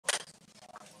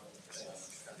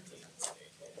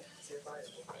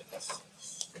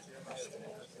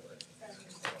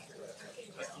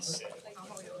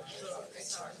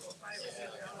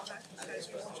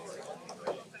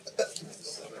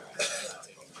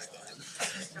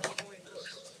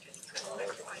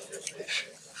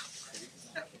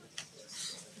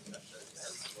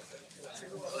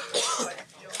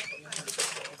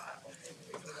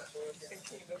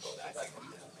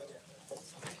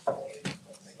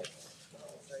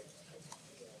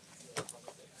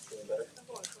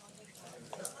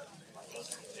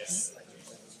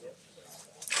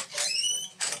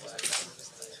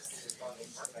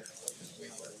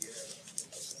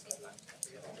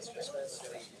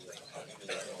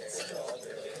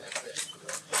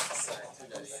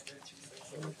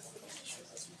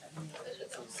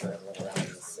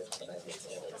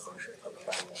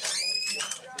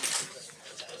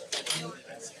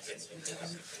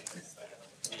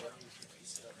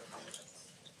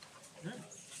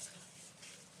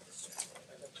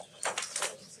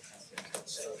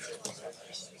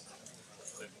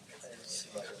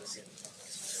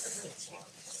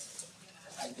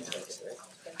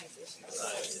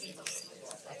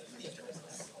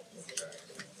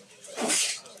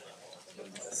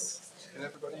Can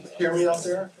everybody hear me out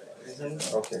there?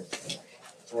 Okay.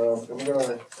 I'm going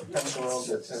to pass around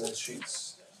the attendance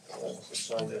sheets. So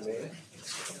sign your name.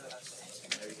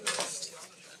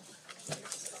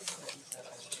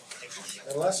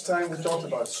 And last time we talked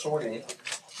about sorting.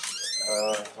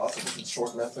 Lots of different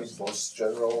sort methods, both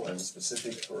general and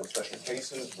specific for special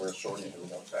cases where sorting can be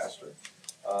done faster.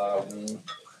 We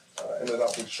ended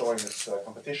up with showing this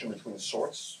competition between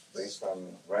sorts based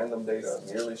on random data,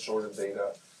 nearly sorted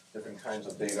data, different kinds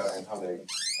of data, and how they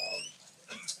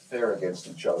fare against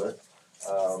each other.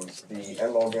 The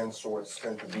n log n sorts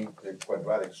tend to beat the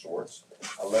quadratic sorts,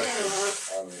 unless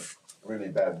it's really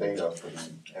bad data for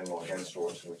the n log n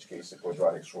sorts, in which case the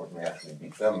quadratic sort may actually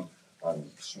beat them on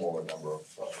a smaller number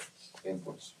of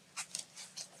inputs.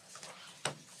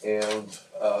 And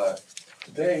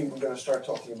today we're going to start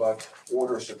talking about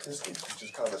order statistics, which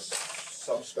is kind of a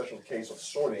some-special case of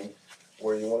sorting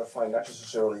where you want to find not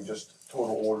necessarily just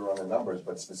total order on the numbers,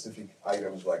 but specific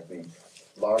items like the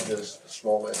largest, the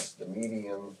smallest, the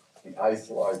median, the ith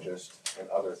largest, and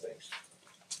other things.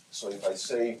 So if I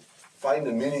say find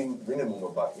the minimum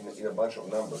about in a bunch of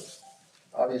numbers,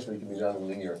 obviously it can be done in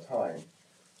linear time,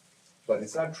 but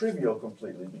it's not trivial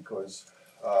completely because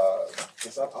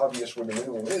it's not obvious where the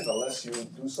minimum is unless you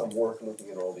do some work looking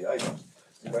at all the items.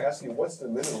 If I ask you what's the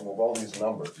minimum of all these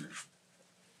numbers,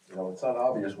 it's not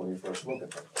obvious when you first look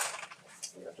at them.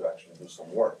 You have to actually do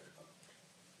some work.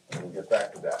 And we'll get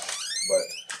back to that.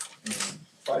 But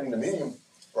finding the minimum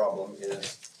problem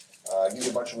is give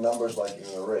you a bunch of numbers like in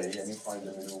an array, and you find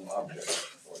the minimum object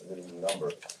or the minimum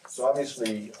number. So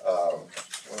obviously, well,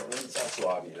 it's not so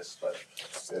obvious, but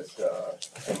that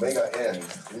omega n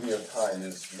linear time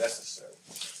is necessary.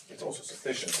 It's also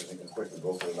sufficient because you can quickly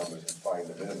go through the numbers and find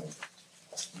the minimum.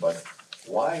 But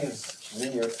why is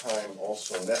linear time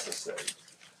also necessary?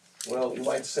 Well, you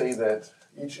might say that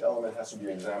each element has to be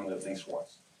examined at least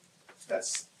once.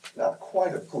 That's not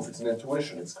quite a proof. It's an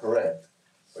intuition. It's correct.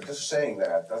 But just saying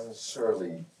that doesn't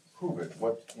necessarily prove it.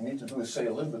 What you need to do is say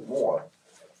a little bit more.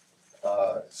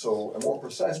 So a more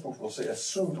precise proof will say,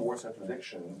 assume towards that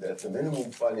prediction that the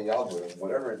minimum finding algorithm,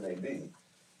 whatever it may be,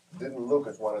 didn't look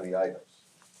at one of the items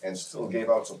and still gave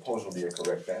out supposedly a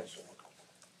correct answer.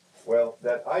 Well,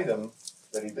 that item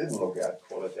that he didn't look at,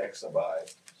 call it x sub I,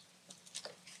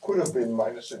 could have been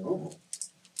minus a Google.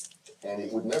 And he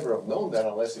would never have known that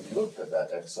unless he looked at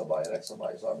that x sub I, and x sub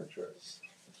I is arbitrary.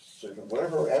 So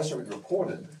whatever answer it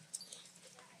reported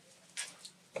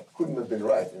couldn't have been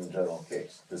right in the general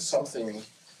case. There's something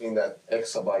in that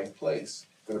x sub I place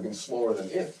could have been slower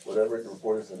than it, whatever it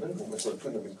reported as the minimum, so it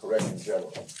couldn't have been correct in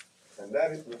general. And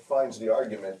that refines the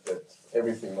argument that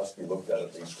everything must be looked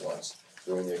at least once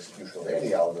during the execution of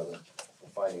any algorithm for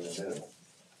finding the minimum.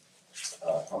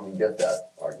 How do we get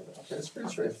that argument? Okay, it's pretty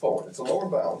straightforward. It's a lower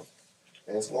bound,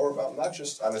 and it's lower bound not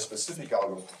just on a specific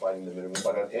algorithm for finding the minimum,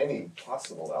 but on any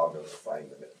possible algorithm for finding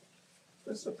the minimum.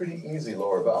 This is a pretty easy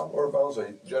lower bound. Lower bounds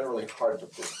are generally hard to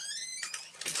prove.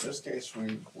 In this case,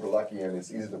 we were lucky, and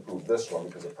it's easy to prove this one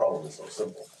because the problem is so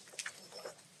simple.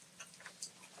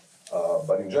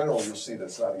 But in general, you'll see that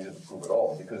it's not easy to prove at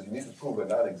all because you need to prove a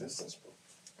non-existence proof.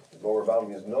 The lower bound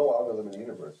means no algorithm in the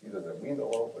universe, either that we know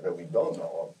of or that we don't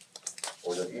know of,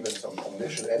 or that even some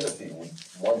omniscient entity would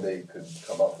one day could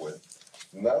come up with.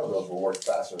 None of those will work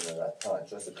faster than that time.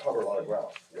 So you have to cover a lot of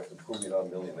ground. You have to prove you're not a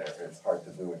millionaire, and it's hard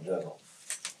to do in general.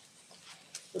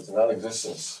 It's a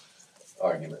non-existence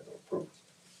argument or proof.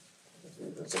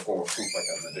 It's a form of proof by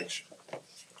contradiction.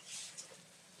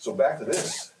 So back to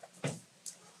this.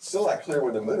 Still not clear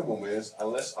where the minimum is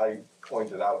unless I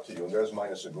point it out to you. And there's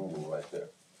minus a Google right there,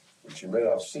 which you may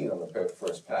not have seen on the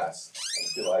first pass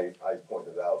until I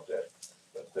pointed out that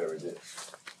there it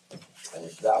is. And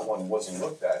if that one wasn't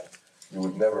looked at, you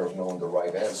would never have known the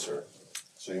right answer.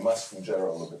 So you must, in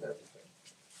general, look at everything.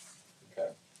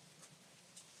 Okay.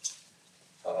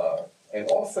 And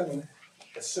often,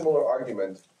 a similar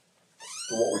argument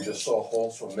to what we just saw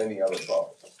holds for many other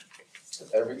problems.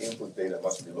 That every input data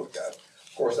must be looked at.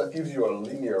 Of course, that gives you a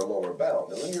linear lower bound.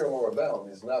 The linear lower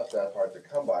bound is not that hard to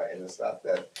come by, and it's not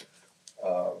that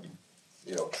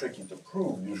tricky to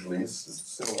prove. Usually, it's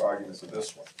similar arguments to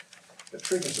this one. The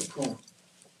trick is to prove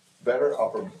better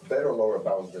lower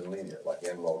bounds than linear, like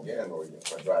n log n or even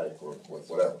quadratic or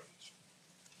whatever.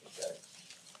 Okay.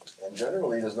 And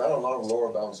generally, there's not a lot of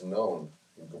lower bounds known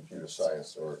in computer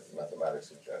science or mathematics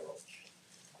in general.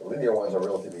 The linear ones are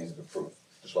relatively easy to prove,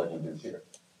 just like we did here.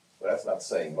 But that's not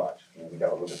saying much. I mean, you got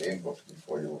to look at the inputs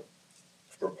before you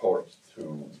purport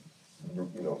to,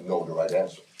 know the right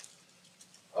answer.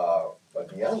 But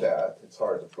beyond that, it's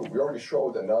hard to prove. We already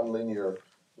showed a nonlinear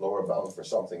lower bound for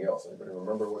something else. Anybody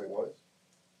remember what it was?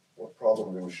 What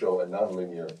problem did we show a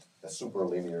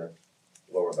superlinear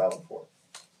lower bound for?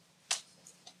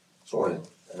 Sorted,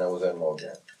 and that was n log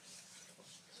n.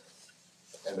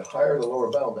 And the higher the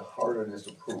lower bound, the harder it is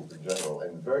to prove in general.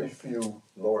 And very few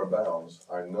lower bounds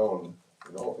are known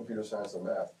in all computer science and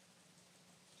math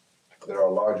that are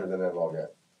larger than n log n.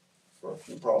 For a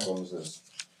few problems, there's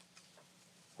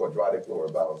quadratic lower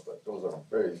bounds, but those are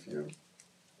very few.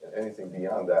 And anything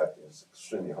beyond that is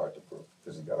extremely hard to prove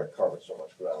because you've got to cover so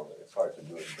much ground that it's hard to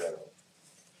do it in general.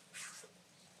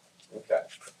 Okay,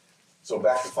 so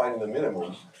back to finding the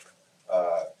minimum.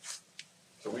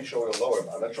 So we showed a lower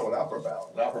bound. Let's show an upper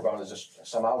bound. An upper bound is just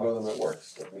some algorithm that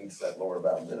works that meets that lower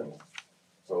bound minimum.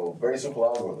 So very simple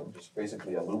algorithm, just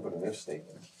basically a loop and an if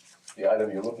statement. The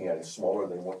item you're looking at is smaller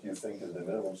than what you think is the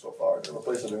minimum so far. Then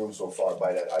replace the minimum so far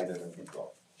by that item and keep going.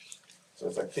 So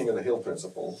it's like king of the hill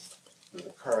principle. There's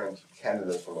a current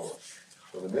candidate for lower.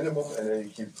 So the minimum, and then you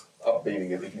keep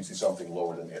updating it if you see something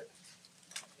lower than it.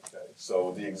 Okay.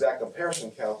 So the exact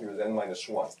comparison count here is n minus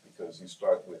 1 because you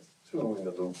start with 2 in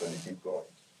the loop and you keep going.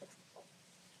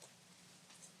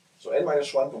 So n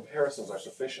minus 1 comparisons are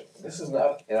sufficient. This is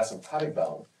not an asymptotic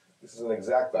bound. This is an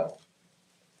exact bound.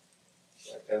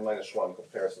 Right? N minus 1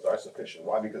 comparisons are sufficient.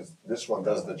 Why? Because this one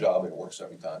does the job. It works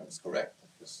every time. It's correct.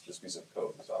 This piece of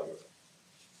code, this algorithm.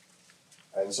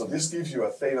 And so this gives you a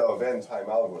theta of n time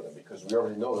algorithm because we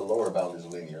already know the lower bound is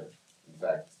linear. In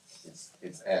fact,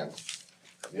 it's n.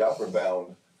 The upper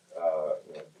bound,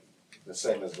 the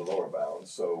same as the lower bound.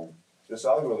 So this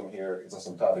algorithm here is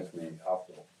asymptotically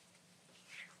optimal.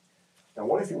 Now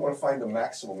what if you want to find the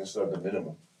maximum instead of the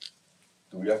minimum?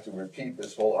 Do we have to repeat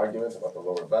this whole argument about the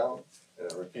lower bound and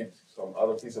then repeat some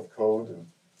other piece of code?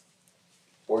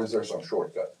 Or is there some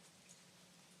shortcut?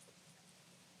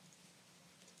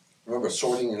 Remember,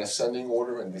 sorting in ascending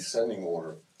order and descending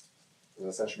order is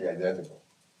essentially identical.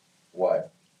 Why?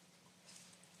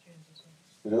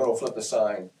 You're going to flip the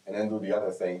sign and then do the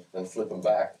other thing, then flip them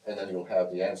back, and then you'll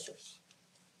have the answers.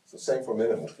 It's the same for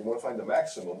minimum. If you want to find the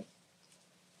maximum,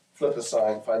 flip the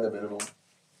sign, find the minimum,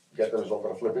 get the result,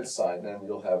 going to flip its sign, then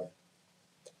you'll have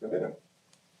the minimum.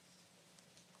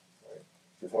 Right?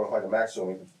 If you want to find the maximum,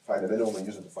 you can find the minimum and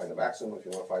use it to find the maximum. If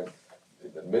you want to find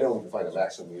the minimum, you can find the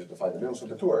maximum, use it to find the minimum. So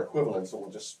the two are equivalent, so we'll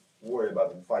just worry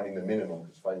about finding the minimum,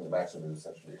 because finding the maximum is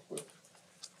essentially equivalent.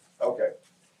 Okay.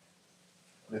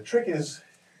 The trick is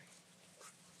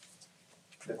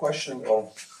the question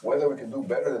of whether we can do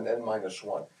better than n minus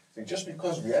 1. See, just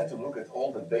because we had to look at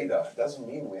all the data doesn't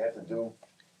mean we had to do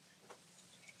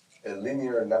a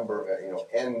linear number,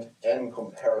 n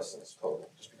comparisons total.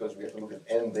 Just because we have to look at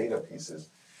n data pieces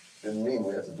didn't mean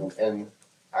we had to do n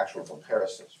actual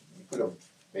comparisons. We could have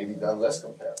maybe done less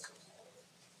comparisons.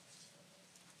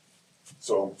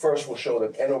 So first we'll show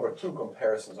that n over 2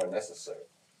 comparisons are necessary.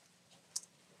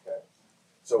 Okay.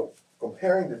 So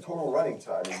comparing the total running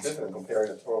time is different than comparing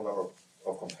the total number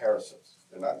of comparisons.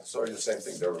 They're not necessarily the same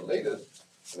thing. They're related,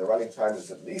 and the running time is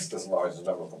at least as large as the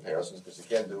number of comparisons, because you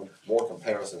can't do more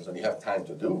comparisons than you have time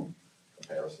to do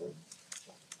comparisons.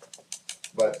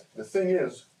 But the thing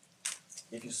is,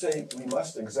 if you say we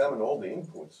must examine all the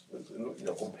inputs,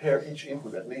 compare each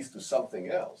input at least to something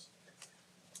else,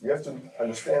 you have to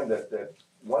understand that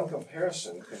one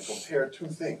comparison can compare two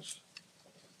things.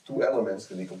 Two elements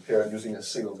can be compared using a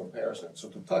single comparison. So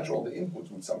to touch all the inputs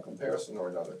with some comparison or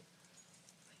another,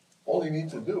 all you need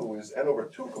to do is n over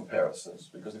 2 comparisons,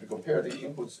 because if you compare the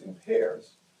inputs in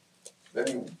pairs, then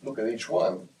you look at each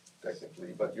one,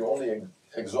 technically, but you only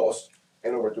exhaust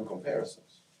n/2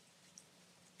 comparisons.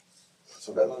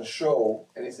 So that doesn't show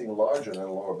anything larger than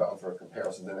a lower bound for a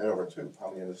comparison than n/2. How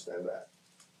many understand that?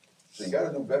 So you got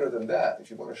to do better than that if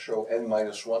you want to show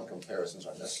n-1 comparisons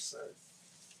are necessary.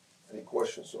 Any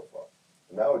questions so far?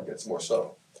 Now it gets more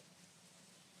subtle.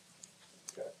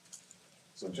 Okay.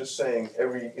 So just saying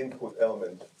every input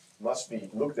element must be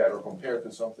looked at or compared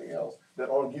to something else, that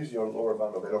only gives you a lower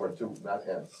bound of n/2, not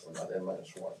n, or not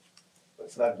n-1. But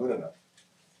it's not good enough.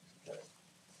 Okay.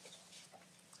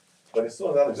 But it's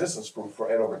still a non-existence proof for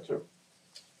n/2.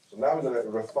 So now we're going to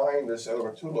refine this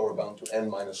n/2 lower bound to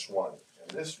n-1. And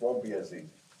this won't be as easy.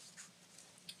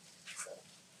 Okay.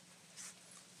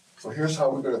 So here's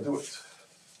how we're going to do it.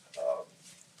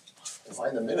 To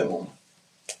find the minimum,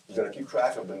 we're going to keep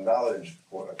track of the knowledge,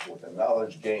 quote unquote, the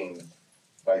knowledge gained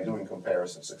by doing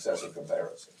comparisons, successive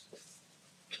comparisons.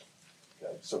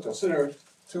 Okay. So consider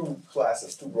two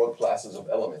broad classes of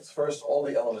elements. First, all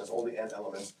the n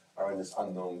elements are in this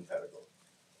unknown category.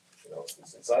 You know,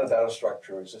 it's not a data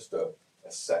structure, it's just a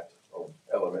set of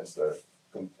elements that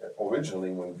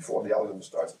originally, before the algorithm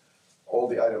starts, all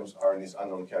the items are in this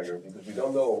unknown category because we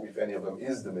don't know if any of them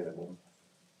is the minimum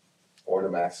or the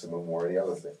maximum or any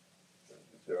other thing.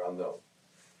 They're unknown.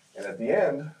 And at the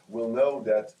end, we'll know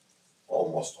that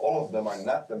almost all of them are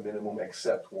not the minimum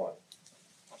except one.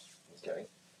 Okay?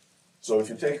 So if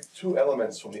you take two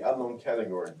elements from the unknown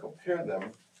category and compare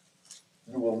them,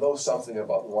 you will know something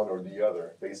about one or the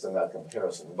other based on that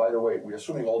comparison. And by the way, we're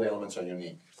assuming all the elements are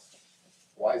unique.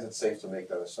 Why is it safe to make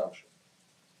that assumption?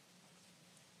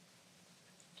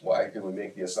 Why can we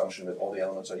make the assumption that all the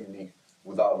elements are unique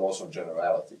without loss of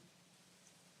generality?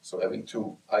 So every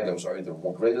two items are either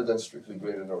more greater than strictly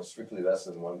greater or strictly less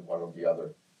than one or the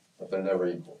other, but they're never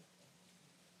equal.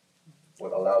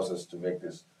 What allows us to make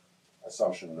this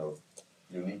assumption of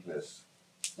uniqueness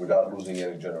without losing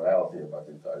any generality about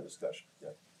the entire discussion. Yeah.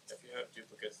 If you have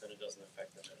duplicates, then it doesn't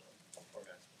affect the minimum or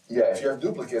maximum. Yeah, if you have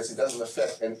duplicates, it doesn't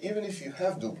affect, and even if you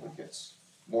have duplicates,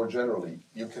 more generally,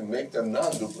 you can make them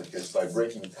non-duplicates by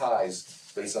breaking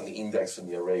ties based on the index in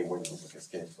the array where the duplicates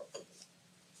came from.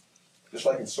 Just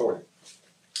like in sorting.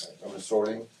 Right? Remember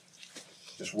sorting?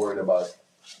 Just worried about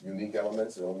unique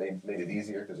elements, and it made it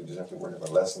easier because you just have to worry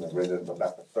about less than and greater, but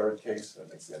not the third case. That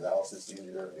makes the analysis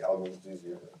easier, the algorithms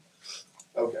easier.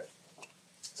 Okay.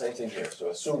 Same thing here. So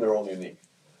assume they're all unique.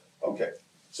 Okay.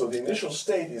 So the initial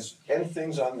state is n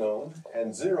things unknown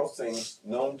and 0 things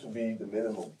known to be the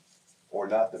minimum or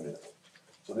not the minimum.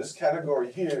 So this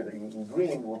category here, in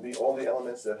green, will be all the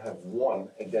elements that have won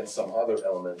against some other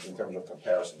element in terms of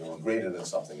comparison. They were greater than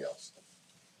something else.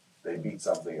 They beat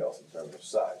something else in terms of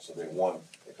size, so they won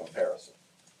a comparison.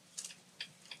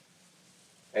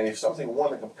 And if something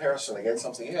won a comparison against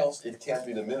something else, it can't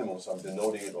be the minimum, so I'm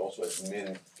denoting it also as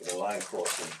min with a line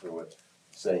crossing through it,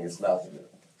 saying it's not the minimum.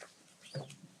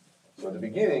 So at the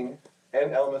beginning,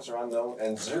 n elements are unknown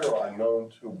and 0 are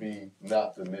known to be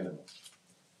not the minimum.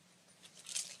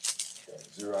 Okay,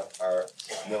 0 are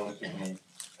known to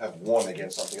have won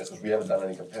against something else because we haven't done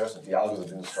any comparison. The algorithm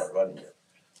didn't start running yet.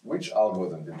 Which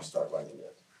algorithm didn't start running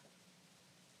yet?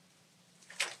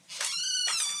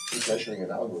 Keep mentioning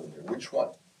an algorithm here. Which one?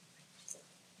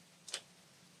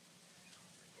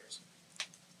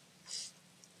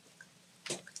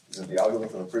 Is it the algorithm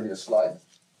from the previous slide?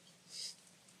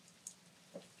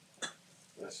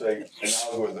 Let's say an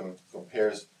algorithm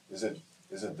compares, is it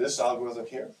this algorithm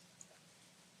here?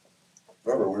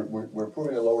 Remember, we're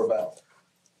proving a lower bound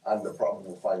on the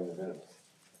problem of finding the minimum.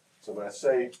 So when I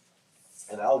say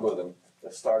an algorithm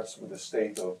that starts with a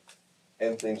state of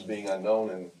n things being unknown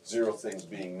and 0 things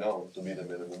being known to be the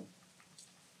minimum,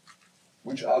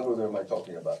 which algorithm am I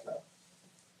talking about now?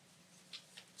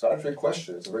 It's not a trick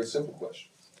question, it's a very simple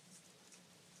question.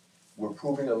 We're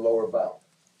proving a lower bound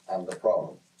on the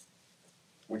problem.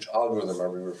 Which algorithm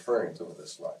are we referring to in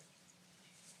this slide?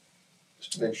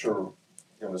 Just to make sure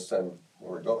you understand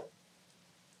where we're going.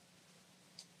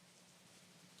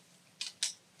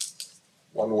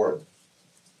 One word.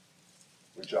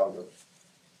 Which algorithm?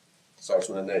 Starts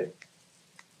with an A.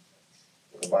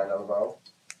 Combine another vowel.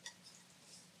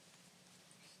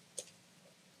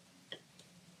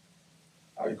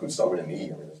 Oh, you could start with an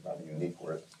E. I mean, it's not a unique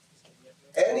word.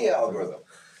 Any algorithm.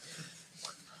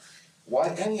 Why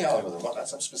any algorithm? Why not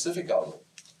some specific algorithm?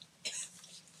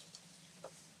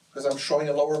 Because I'm showing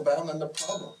a lower bound on the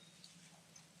problem.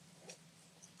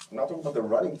 I'm not talking about the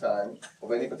running time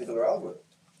of any particular algorithm.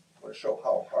 I want to show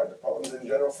how hard the problem is in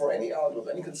general for any algorithm,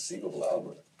 any conceivable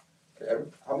algorithm.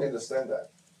 Okay, how many understand that?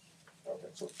 Okay,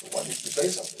 so why don't you say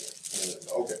something here?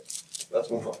 Okay, let's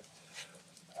move on.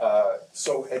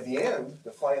 So at the end,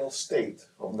 the final state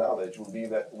of knowledge will be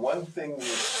that one thing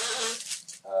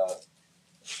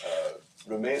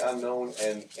remain unknown,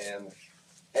 and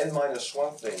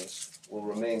n-1 things will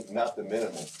remain not the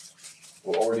minimum,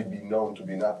 will already be known to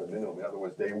be not the minimum. In other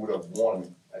words, they would have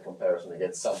won a comparison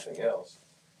against something else.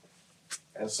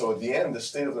 And so at the end, the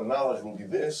state of the knowledge will be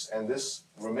this, and this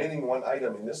remaining one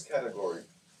item in this category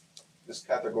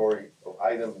of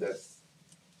item that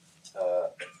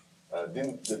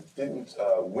didn't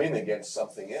win against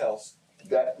something else,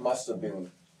 that must have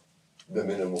been the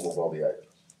minimum of all the items.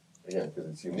 Again, because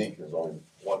it's unique, there's only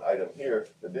one item here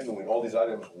that didn't win. All these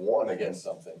items won against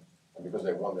something, and because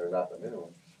they won, they're not the minimum.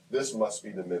 This must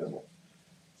be the minimum.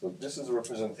 So this is a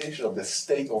representation of the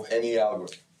state of any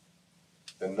algorithm,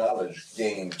 the knowledge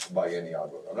gained by any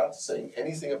algorithm. I'm not saying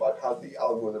anything about how the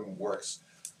algorithm works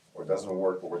or doesn't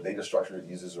work, or what data structure it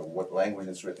uses, or what language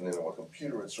it's written in, or what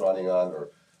computer it's running on, or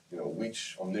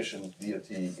which omniscient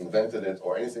deity invented it,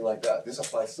 or anything like that. This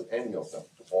applies to any of them,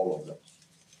 to all of them.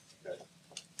 Okay.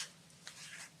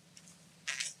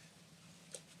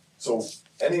 So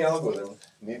any algorithm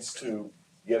needs to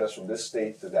get us from this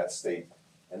state to that state,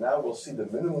 and now we'll see the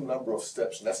minimum number of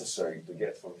steps necessary to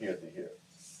get from here to here.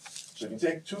 So if you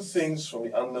take two things from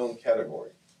the unknown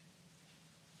category,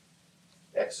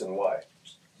 x and y,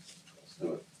 let's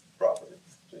do it properly.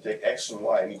 So you take x and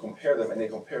y and you compare them, and they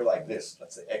compare like this.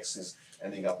 Let's say x is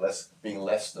ending up being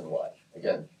less than y.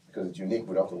 Again, because it's unique,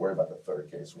 we don't have to worry about the third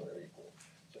case when they're equal.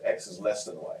 So x is less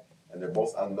than y, and they're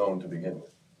both unknown to begin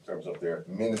with, in terms of their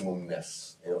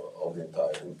minimumness of the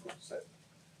entire input set.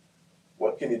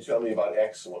 What can you tell me about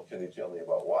x, and what can you tell me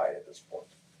about y at this point?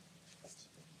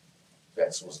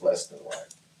 X was less than y.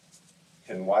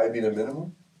 Can y be the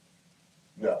minimum?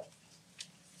 No.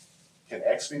 Can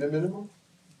x be the minimum?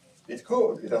 It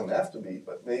could. It doesn't have to be,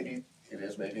 but maybe it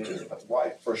is, maybe it isn't. But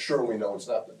y, for sure, we know it's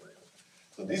not the minimum.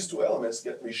 So these two elements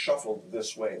get reshuffled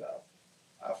this way now,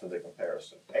 after the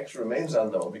comparison. X remains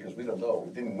unknown because we don't know.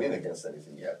 We didn't win against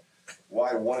anything yet.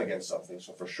 Y won against something,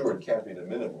 so for sure it can't be the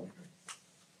minimum.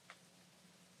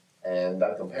 And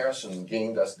that comparison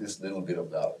gained us this little bit of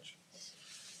knowledge.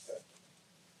 Okay.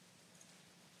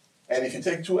 And if you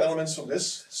take two elements from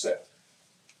this set,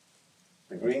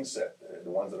 the green set, the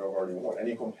ones that have already won, and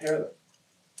you compare them,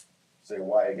 say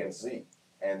y against z,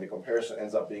 and the comparison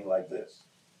ends up being like this.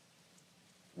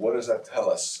 What does that tell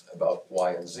us about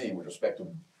y and z with respect to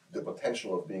the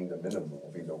potential of being the minimum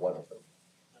of either one of them?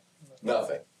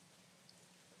 Nothing.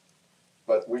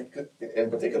 But we could,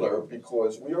 in particular,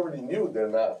 because we already knew they're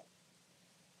not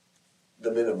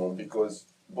the minimum, because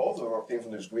both of them came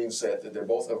from this green set, that they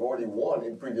both have already won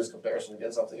in previous comparison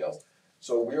against something else.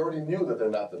 So we already knew that they're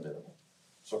not the minimum.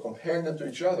 So comparing them to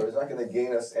each other is not going to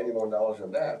gain us any more knowledge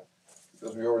than that,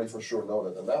 because we already for sure know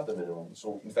that they're not the minimum.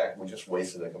 So in fact, we just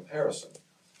wasted a comparison.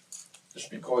 Just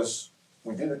because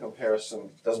we did a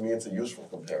comparison doesn't mean it's a useful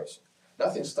comparison.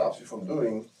 Nothing stops you from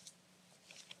doing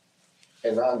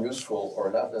a non-useful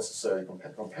or not necessary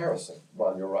comparison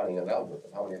while you're running an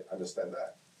algorithm. How many understand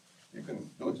that? You can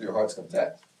do it to your heart's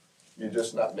content. You're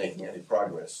just not making any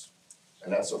progress.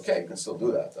 And that's okay, you can still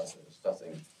do that. There's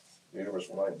nothing, the universe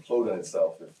will not implode on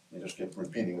itself if you just keep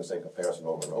repeating the same comparison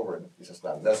over and over, and it's just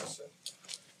not necessary.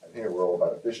 And here we're all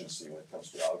about efficiency when it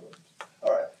comes to algorithms.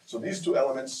 All right, so these two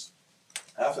elements,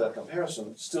 after that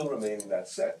comparison, still remain in that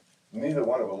set. Neither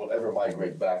one of them will ever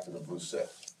migrate back to the blue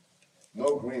set.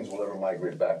 No greens will ever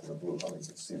migrate back to the blue. How many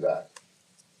can see that?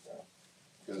 Yeah.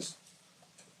 Because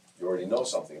you already know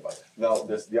something about it. Now,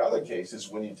 the other case is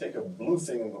when you take a blue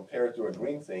thing and compare it to a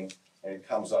green thing, and it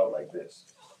comes out like this.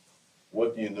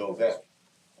 What do you know then?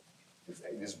 If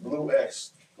this blue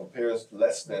x compares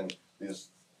less than this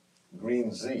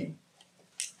green z,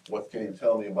 what can you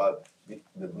tell me about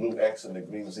the blue x and the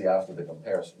green z after the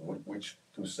comparison? Which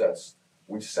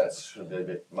sets should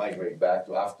they migrate back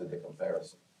to after the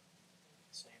comparison?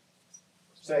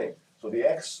 Same. So the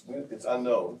x, it's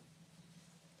unknown.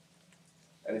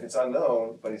 And if it's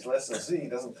unknown, but it's less than z,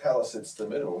 it doesn't tell us it's the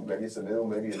minimum. Maybe it's the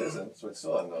minimum, maybe it isn't, so it's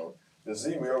still unknown. The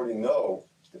z, we already know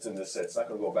it's in this set. It's not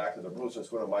going to go back to the blue, so it's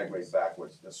going to migrate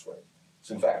backwards this way.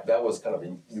 So in fact, that was kind of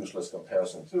a useless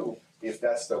comparison too, if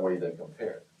that's the way they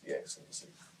compared the x and the z.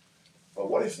 But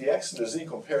what if the x and the z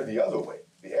compare the other way?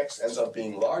 The x ends up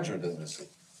being larger than the z.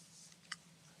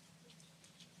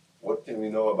 What can we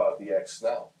know about the x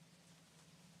now?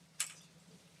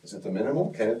 Is it the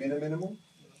minimum? Can it be the minimum?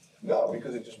 No,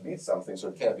 because it just beats something, so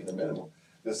it can't be the minimum.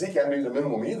 The z can't be the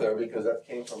minimum either, because that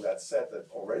came from that set that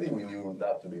already we knew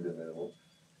not to be the minimum.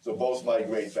 So both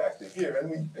migrate back to here, and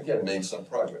we, again, made some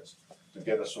progress to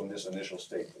get us from this initial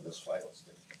state to this final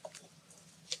state.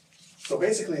 So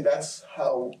basically, that's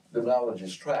how the knowledge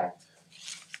is tracked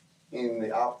in the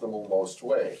optimal most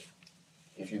way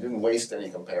if you didn't waste any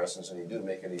comparisons and you didn't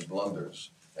make any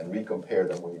blunders and recompare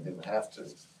them when you didn't have to.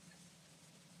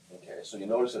 Okay, so you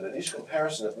notice that in each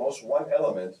comparison, at most one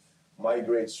element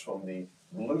migrates from the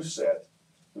blue set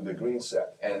to the green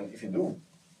set. And if you do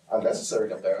unnecessary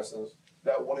comparisons,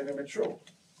 that won't even be true.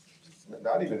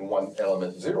 Not even one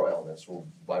element, 0 elements will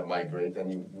migrate,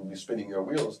 and you'll be spinning your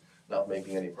wheels, not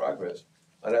making any progress.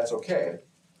 And that's okay.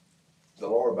 The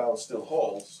lower bound still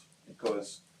holds,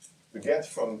 because to get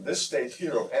from this state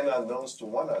here of n unknowns to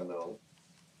 1 unknown,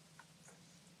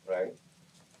 right,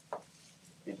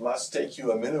 it must take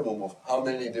you a minimum of how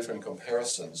many different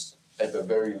comparisons at the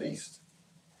very least?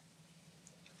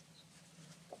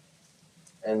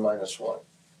 N minus 1.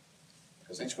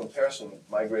 Because each comparison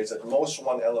migrates at most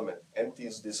one element,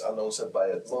 empties this unknown set by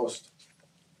at most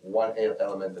one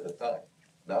element at a time,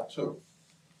 not two.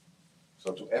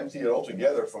 So to empty it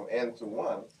altogether from n to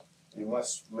 1, you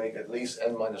must make at least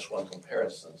n minus 1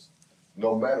 comparisons,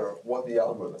 no matter what the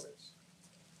algorithm is.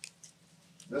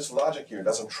 This logic here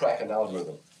doesn't track an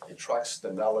algorithm. It tracks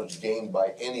the knowledge gained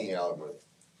by any algorithm.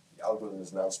 The algorithm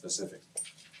is non-specific.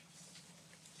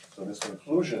 So this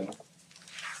conclusion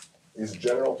is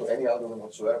general to any algorithm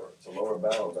whatsoever. It's a lower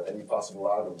bound that any possible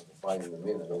algorithm can find in the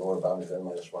min, and the lower bound is n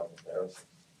minus 1 comparison.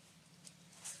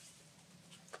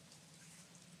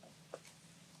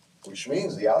 Which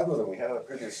means the algorithm we had on a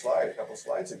previous slide, a couple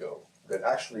slides ago, that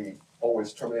actually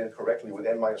always terminated correctly with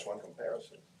n minus 1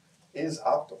 comparison, is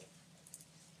optimal.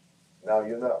 Now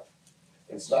you know.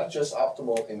 It's not just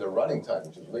optimal in the running time,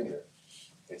 which is linear.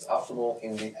 It's optimal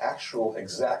in the actual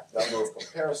exact number of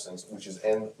comparisons, which is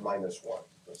n minus 1,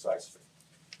 precisely.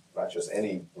 Not just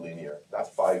any linear,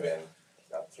 not 5n,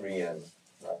 not 3n,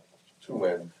 not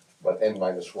 2n, but n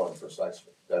minus 1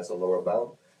 precisely. That's the lower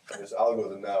bound. This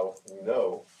algorithm now, we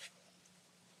know,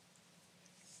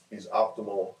 is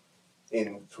optimal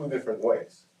in two different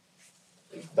ways.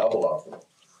 It's double optimal.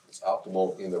 It's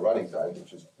optimal in the running time,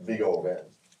 which is big O of n.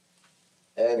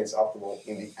 And it's optimal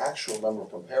in the actual number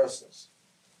of comparisons,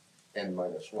 n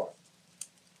minus 1,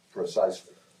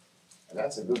 precisely. And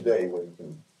that's a good day when you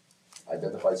can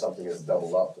identify something as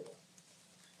double optimal.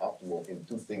 Optimal in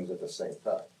two things at the same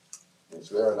time.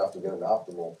 It's rare enough to get an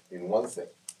optimal in one thing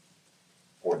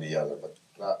or the other, but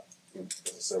not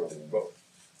necessarily in both.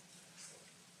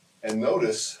 And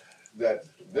notice that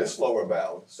this lower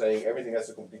bound, saying everything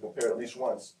has to be compared at least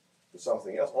once to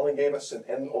something else, only gave us an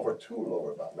n over 2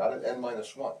 lower bound, not an n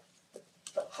minus 1.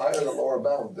 The higher the lower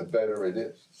bound, the better it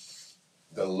is.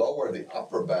 The lower the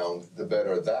upper bound, the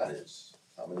better that is.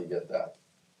 How many get that?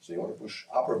 So you want to push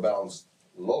upper bounds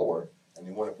lower, and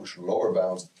you want to push lower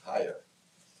bounds higher.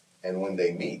 And when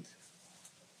they meet,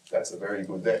 that's a very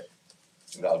good day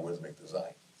in algorithmic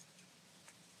design.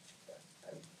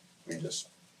 And we just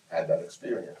had that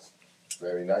experience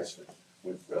very nicely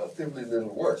with relatively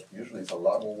little work. Usually it's a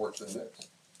lot more work than this.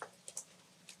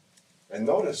 And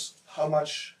notice how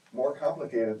much more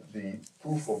complicated the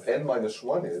proof of n minus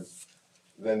 1 is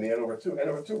than the n over 2. N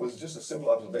over 2 was just a simple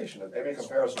observation that every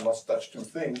comparison must touch two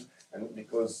things, and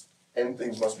because n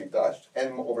things must be touched,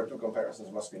 n over 2 comparisons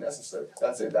must be necessary.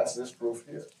 That's it. That's this proof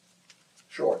here.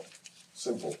 Short,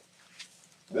 simple.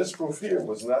 This proof here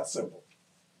was not simple.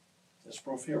 This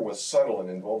proof here was subtle and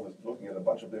involved with looking at a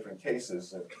bunch of different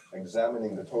cases and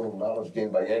examining the total knowledge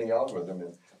gained by any algorithm.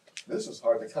 And this is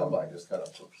hard to come by, this kind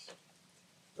of proof.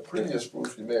 The previous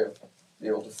proof you may have been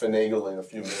able to finagle in a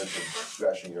few minutes of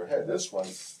scratching your head. This one,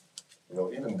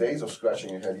 even days of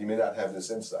scratching your head, you may not have this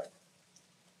insight.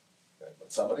 Okay,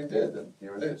 but somebody did, and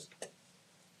here it is.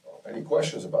 Any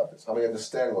questions about this? How many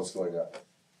understand what's going on?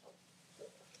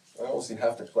 I only see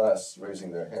half the class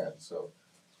raising their hand, so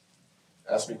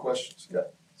ask me questions. Yeah.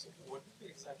 So what did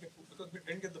we exactly, because we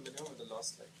didn't get the minimum in the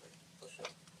last slide, right? For sure.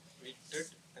 We did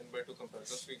n by 2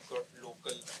 comparisons, we got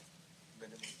local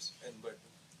minimums, n by 2,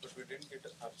 but we didn't get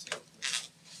an absolute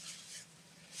minimum.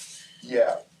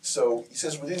 Yeah, so he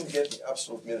says we didn't get the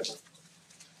absolute minimum.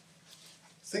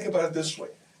 Think about it this way.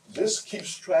 This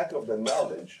keeps track of the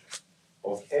knowledge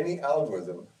of any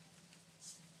algorithm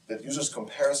that uses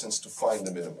comparisons to find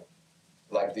the minimum,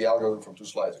 like the algorithm from 2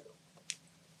 slides ago,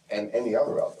 and any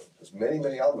other algorithm. There's many,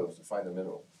 many algorithms to find the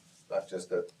minimum, not just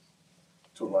that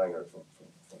 2-liner from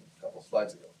a couple of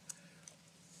slides ago.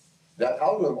 That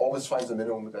algorithm always finds the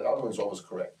minimum, but that algorithm is always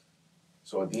correct.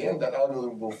 So at the end, that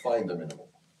algorithm will find the minimum.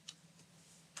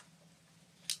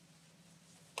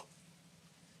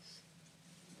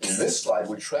 In this slide,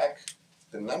 we track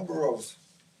the number of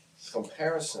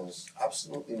comparisons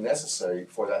absolutely necessary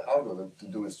for that algorithm to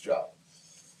do its job.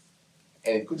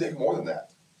 And it could take more than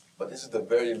that, but this is the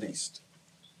very least.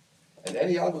 And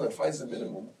any algorithm that finds the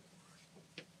minimum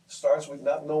starts with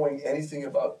not knowing anything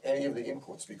about any of the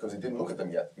inputs because he didn't look at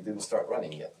them yet, he didn't start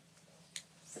running yet.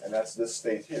 And that's this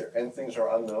state here, and things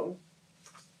are unknown,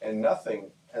 and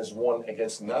nothing has won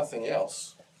against nothing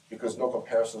else because no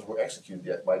comparisons were executed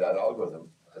yet by that algorithm.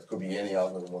 That could be any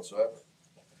algorithm whatsoever.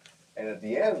 And at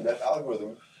the end, that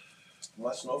algorithm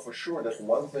must know for sure that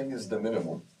one thing is the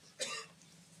minimum,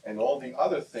 and all the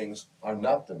other things are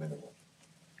not the minimum.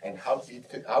 And how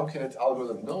can an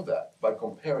algorithm know that? By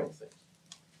comparing things.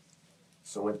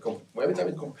 So every time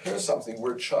it compares something,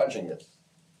 we're charging it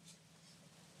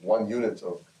 1 unit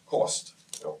of cost,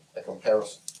 a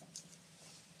comparison.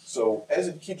 So as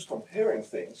it keeps comparing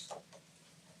things,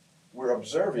 we're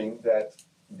observing that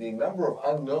the number of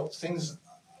unknown things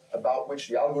about which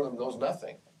the algorithm knows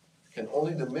nothing can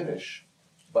only diminish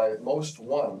by at most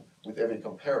 1 with every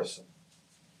comparison.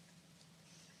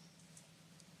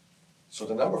 So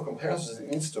the number of comparisons it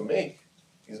needs to make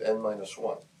is n minus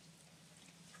 1.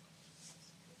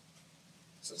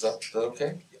 So is that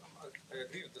okay? Yeah, I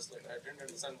agree with this. Like, I didn't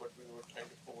understand what we were trying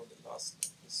to prove in the last.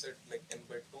 You said like n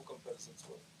by 2 comparisons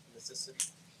were necessary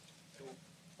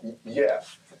to. Yeah.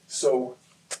 So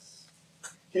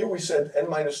here we said n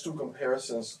minus 2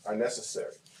 comparisons are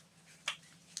necessary.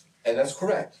 And that's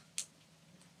correct.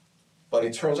 But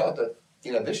it turns out that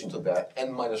in addition to that,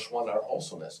 n minus 1 are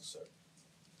also necessary.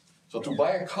 So to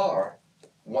buy a car,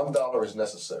 $1 is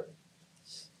necessary,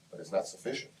 but it's not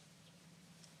sufficient.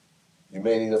 You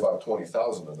may need about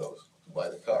 20,000 of those to buy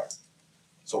the car.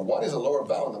 So 1 is a lower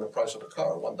bound than the price of a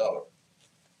car, $1.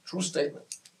 True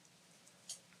statement.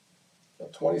 Now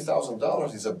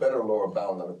 $20,000 is a better lower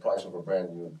bound than the price of a brand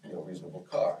new, reasonable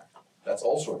car. That's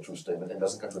also a true statement and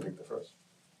doesn't contradict the first.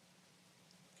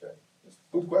 Okay, it's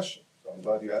a good question. So I'm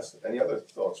glad you asked it. Any other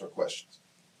thoughts or questions?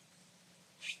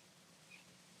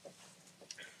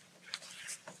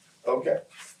 Okay.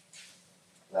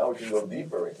 Now we can go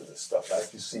deeper into this stuff. Now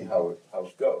you see how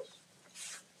it goes.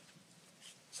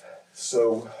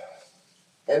 So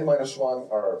n minus 1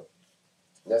 are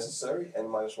necessary, n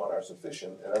minus 1 are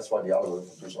sufficient, and that's why the algorithm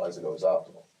for visualizing is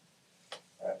optimal.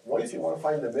 What if you want to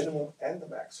find the minimum and the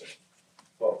maximum?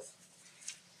 Both.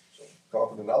 So come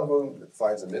up with an algorithm that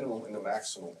finds the minimum and the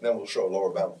maximum, and then we'll show a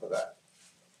lower bound for that.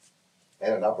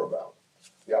 And an upper bound.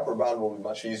 The upper bound will be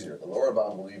much easier. The lower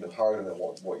bound will be even harder than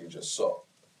what you just saw.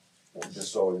 What we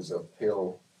just saw is a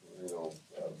pale,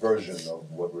 version of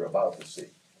what we're about to see.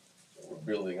 So we're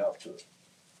building up to it.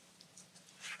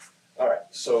 All right,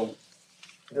 so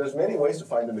there's many ways to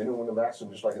find the minimum and the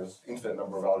maximum, just like there's infinite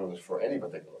number of algorithms for any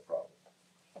particular problem.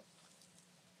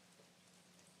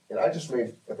 And I just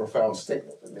made a profound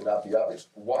statement that may not be obvious.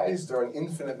 Why is there an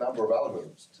infinite number of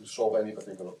algorithms to solve any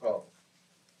particular problem?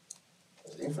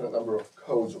 There's an infinite number of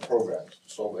codes or programs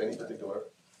to solve any particular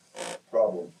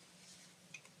problem.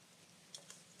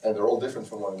 And they're all different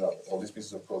from one another. All these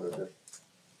pieces of code are different.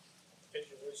 Could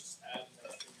you always just add an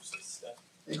extra useless step?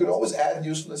 You can always add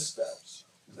useless steps.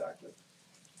 Exactly.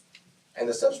 And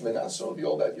the steps may not necessarily be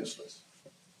all that useless.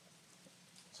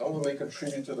 Some of them may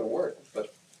contribute to the work,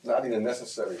 but not in a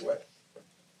necessary way.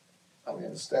 How do we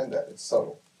understand that? It's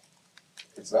subtle.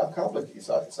 It's not complicated.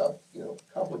 It's not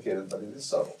complicated, but it is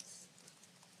subtle.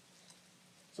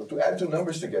 So to add 2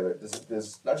 numbers together,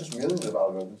 there's not just millions of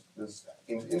algorithms, there's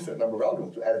an infinite number of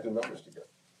algorithms to add 2 numbers together.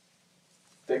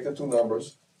 Take the 2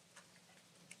 numbers,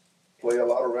 play a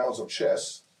lot of rounds of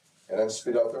chess, and then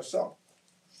spit out their sum.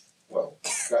 Well,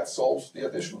 that solves the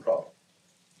addition problem.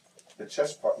 The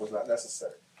chess part was not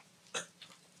necessary.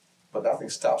 But nothing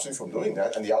stops me from doing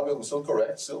that, and the algorithm is still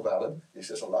correct, still valid. It's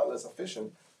just a lot less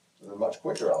efficient than a much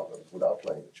quicker algorithm without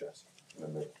playing the chess in the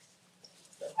middle.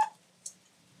 Okay.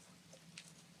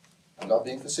 I'm not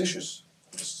being facetious.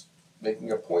 I'm just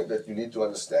making a point that you need to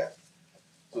understand.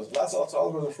 So there's lots of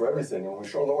algorithms for everything, and when we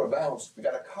show lower bounds, we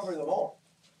got to cover them all.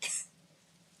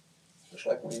 Just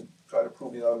like when you try to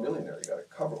prove you're not a millionaire, you got to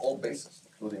cover all bases,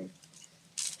 including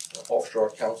offshore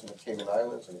accounts in the Cayman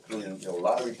Islands, including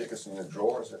lottery tickets in your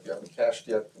drawers that you haven't cashed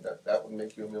yet. That would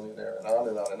make you a millionaire, and on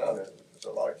and on and on. There's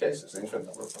a lot of cases, an infinite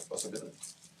number of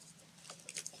possibilities.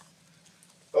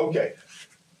 Okay,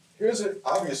 here's an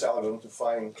obvious algorithm to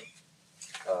find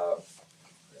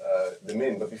the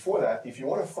min, but before that, if you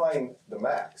want to find the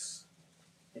max,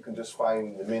 you can just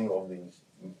find the min of the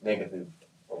negative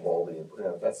of all the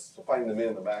input. So finding the min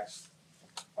and the max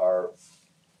are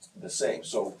the same.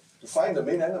 So to find the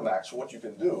min and the max, what you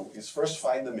can do is first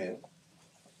find the min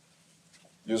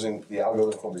using the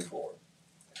algorithm from before,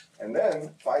 and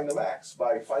then find the max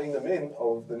by finding the min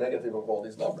of the negative of all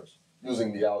these numbers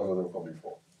using the algorithm from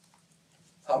before.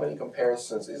 How many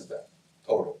comparisons is that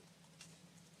total?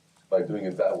 By doing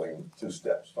it that way in 2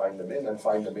 steps. Find the min and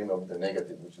find the min of the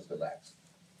negative, which is the max.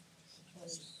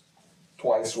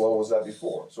 Twice what was that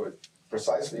before? So it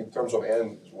precisely in terms of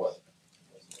n is what?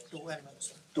 2n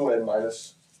minus 2n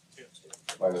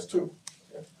minus 2.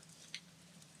 Yeah.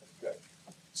 Okay.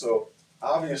 So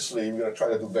obviously we're going to try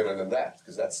to do better than that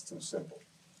because that's too simple.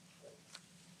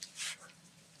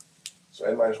 So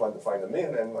n minus 1 to find the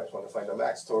min, n minus 1 to find the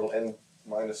max, total n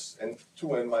minus n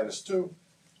 2n minus 2.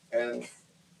 And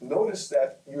notice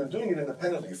that you're doing it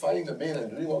independently. You're finding the min and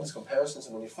doing all these comparisons,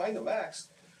 and when you find the max,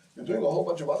 you're doing a whole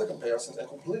bunch of other comparisons and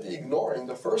completely ignoring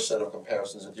the first set of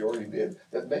comparisons that you already did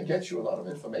that may get you a lot of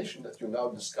information that you're now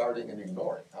discarding and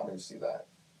ignoring. How many see that?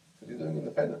 Because you're doing it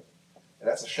independently. And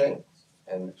that's a shame.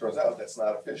 And it turns out that's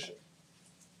not efficient.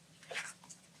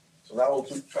 So now we'll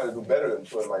try to do better than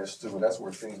 2n minus 2, and that's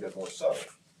where things get more subtle.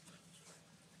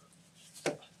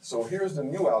 So here's the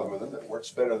new algorithm that works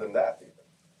better than that even.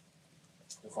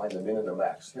 To find the min and the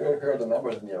max. Here are the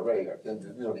numbers in the array. These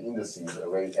are the indices,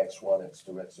 array x1, x2,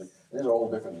 x3. These are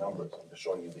all different numbers. I'm just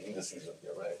showing you the indices of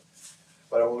the array.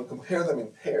 But I want to compare them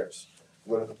in pairs.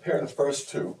 I'm going to compare the first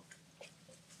two.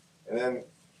 And then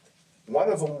one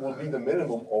of them will be the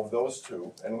minimum of those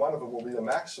two, and one of them will be the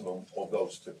maximum of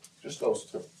those two. Just those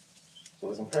two. So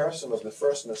the comparison of the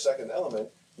first and the second element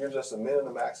gives us the min and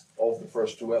the max of the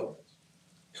first two elements.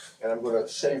 And I'm going to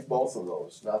save both of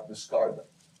those, not discard them.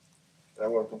 And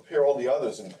I'm going to compare all the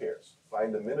others in pairs.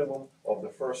 Find the minimum of the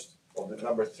first, of the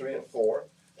number 3 and 4,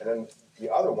 and then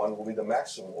the other one will be the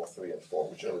maximum of 3 and 4,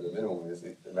 whichever the minimum is,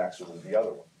 the maximum is the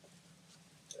other one.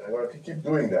 And I'm going to keep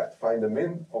doing that. Find the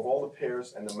min of all the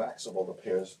pairs and the max of all the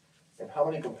pairs. And how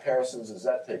many comparisons does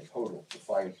that take total to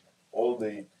find all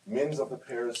the mins of the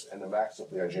pairs and the max of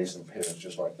the adjacent pairs,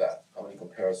 just like that? How many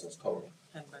comparisons total?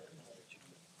 n by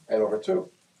 2. N over 2,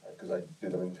 because I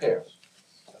did them in pairs.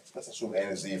 Let's assume n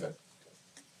is even.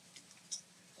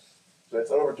 So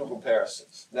that's over 2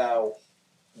 comparisons. Now,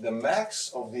 the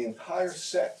max of the entire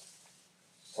set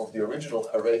of the original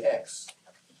array X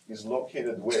is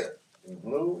located where? In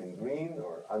blue, in green,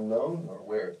 or unknown, or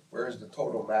where? Where is the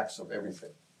total max of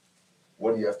everything?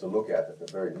 What do you have to look at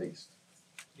the very least?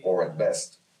 Or at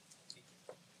best?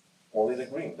 Only the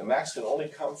green. The max can only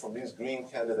come from these green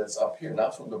candidates up here,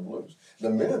 not from the blues. The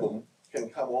minimum can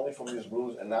come only from these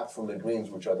blues and not from the greens,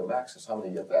 which are the maxes. How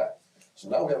many get that? So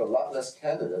now we have a lot less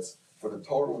candidates for the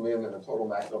total min and the total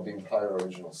max of the entire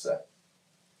original set.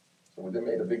 So we then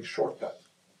made a big shortcut.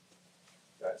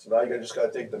 Right, so now you just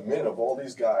got to take the min of all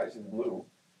these guys in blue,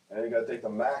 and then you got to take the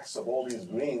max of all these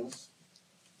greens,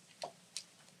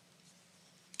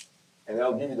 and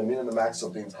that'll give you the min and the max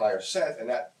of the entire set, and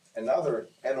that another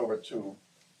n over 2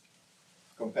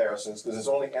 comparisons, because there's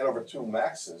only n over 2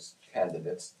 maxes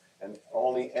candidates, and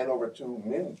only n over 2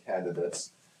 min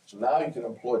candidates. So now you can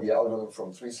employ the algorithm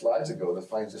from 3 slides ago that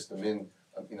finds just the min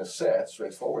in a set,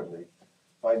 straightforwardly.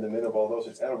 Find the min of all those,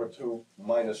 it's n over 2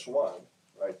 minus 1,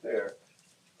 right there.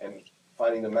 And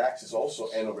finding the max is also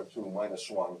n over 2 minus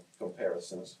 1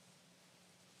 comparisons.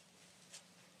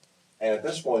 And at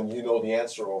this point, you know the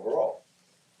answer overall.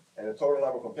 And the total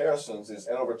number of comparisons is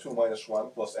n over 2 minus 1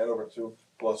 plus n over 2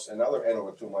 plus another n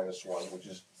over 2 minus 1, which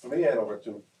is 3n over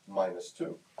 2 minus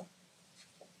 2.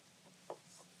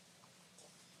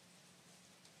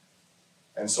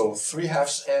 And so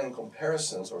 3/2 n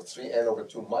comparisons, or 3n over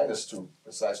 2 minus 2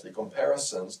 precisely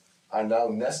comparisons, are now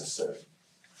necessary.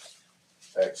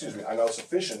 Are now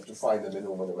sufficient to find the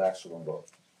minimum and the maximum both.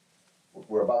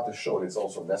 We're about to show that it's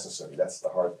also necessary. That's the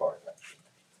hard part, actually.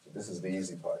 So this is the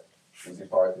easy part. The easy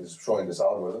part is showing this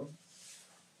algorithm.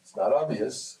 It's not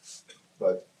obvious,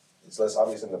 but it's less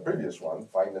obvious than the previous one.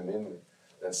 Find the min,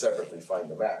 then separately find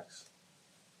the max.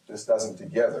 This does them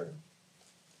together,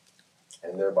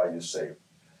 and thereby you save.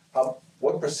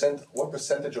 What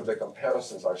percentage of the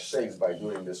comparisons are saved by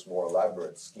doing this more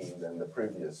elaborate scheme than the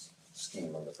previous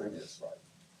scheme on the previous slide?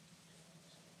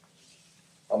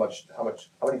 How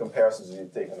many comparisons did you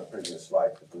take on the previous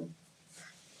slide to do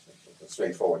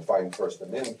straightforward? Find first the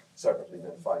min separately,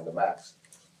 then find the max,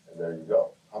 and there you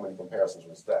go. How many comparisons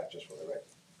was that just for the rate?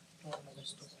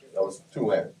 That was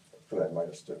 2n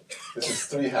minus 2. This is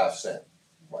 3/2 n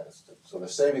minus 2. So the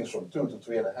savings from 2 to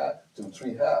 3.5 to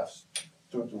 3/2,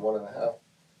 2 to 1.5,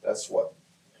 that's what?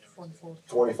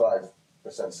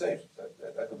 25% savings.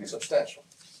 That could be substantial.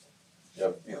 You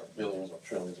have billions or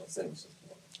trillions of things in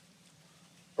one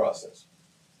process.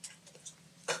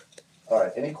 All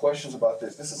right, any questions about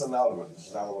this? This is an algorithm. This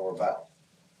is not a lower bound.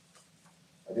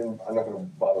 I'm not going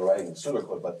to bother writing in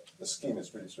pseudocode, but the scheme is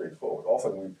pretty straightforward.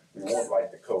 Often we won't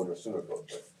write the code or pseudocode,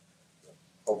 but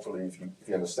hopefully if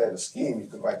you understand the scheme, you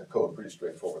can write the code pretty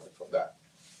straightforwardly from that.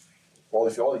 Well,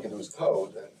 if all you can do is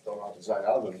code and don't know how to design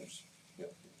algorithms,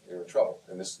 you you're in trouble.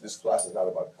 And this class is not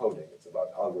about coding, it's about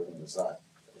algorithm design.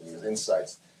 You use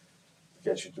insights to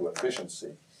get you to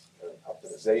efficiency and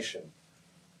optimization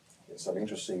in some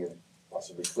interesting and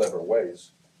possibly clever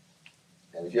ways.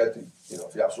 And if you had to,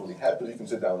 if you absolutely had to, you can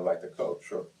sit down and write the code,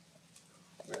 sure.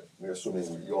 We're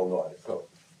assuming you all know how to code.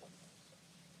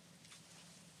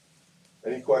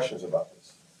 Any questions about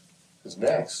this? Because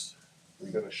next,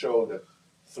 we're going to show that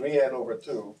 3n over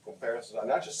 2 comparisons are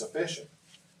not just sufficient,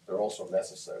 they're also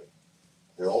necessary.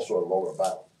 They're also a lower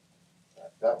bound.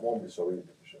 That won't be so easy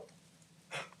to show.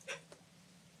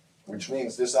 Which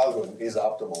means this algorithm is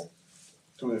optimal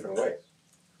two different ways.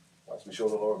 Once we show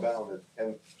the lower bound,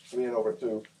 and 3n over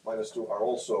 2 minus 2 are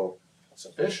also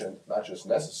sufficient, not just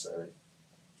necessary.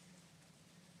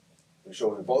 We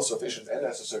show they're both sufficient and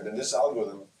necessary, then this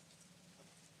algorithm,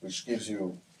 which gives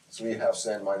you 3/2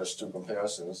 n minus 2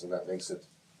 comparisons, and that makes it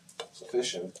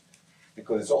sufficient,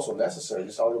 because it's also necessary.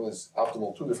 This algorithm is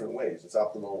optimal two different ways. It's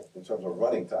optimal in terms of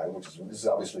running time, this is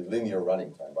obviously linear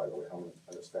running time, by the way. How many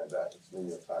understand that? It's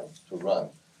linear time to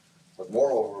run. But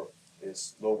moreover,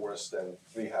 it's no worse than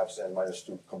 3/2 n minus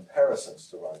 2 comparisons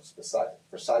to run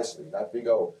precisely, not big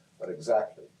O, but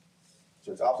exactly.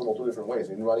 So it's optimal two different ways,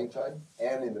 in running time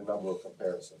and in the number of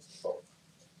comparisons, both.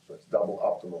 So it's double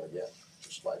optimal again,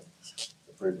 just like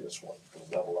the previous one, it was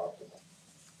double optimal.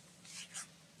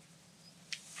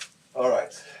 All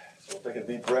right, so we'll take a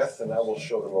deep breath and I will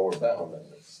show the lower bound on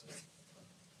this.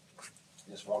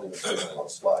 This won't even fit on one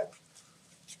slide.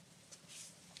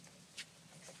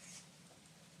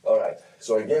 All right,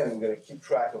 so again, we're going to keep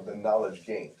track of the knowledge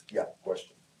gained. Yeah,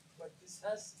 question? But this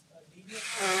has a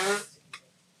linear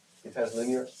It has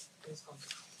linear? space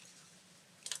constant.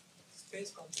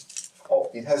 Space constant. Oh,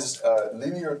 it has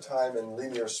linear time and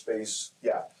linear space,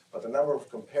 yeah, but the number of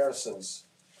comparisons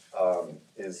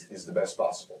is the best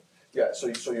possible. Yeah,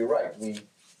 so you're right, we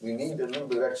need a little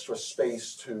bit of extra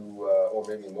space to, or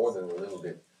maybe more than a little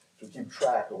bit, to keep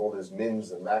track of all these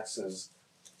mins and maxes.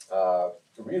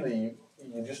 Really,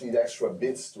 you just need extra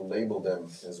bits to label them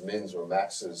as mins or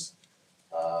maxes.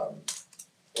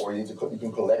 Or you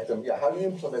can collect them. Yeah, how you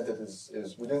implement it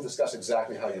is we didn't discuss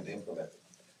exactly how you'd implement it.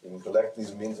 You can collect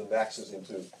these mins and maxes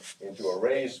into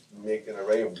arrays, make an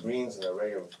array of greens, an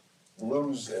array of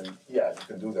blues, and yeah, you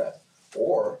can do that.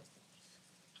 Or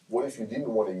what if you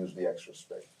didn't want to use the extra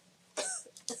space?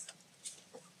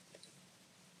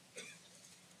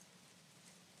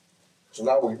 So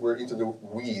now we're into the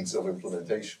weeds of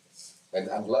implementation. And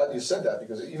I'm glad you said that,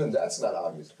 because even that's not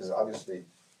obvious, because obviously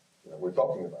we're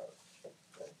talking about it.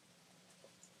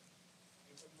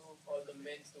 All the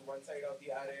mins to one side of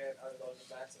the array and all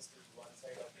the maxes to one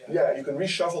side of the array. Yeah, you can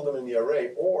reshuffle them in the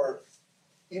array, or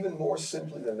even more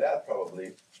simply than that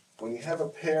probably, when you have a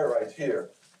pair right here,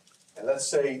 and let's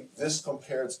say this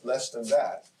compares less than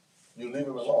that, you leave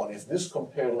them alone. If this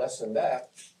compared less than that,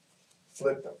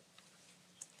 flip them.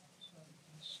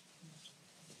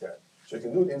 Okay, so you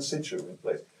can do it in situ, in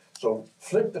place. So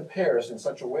flip the pairs in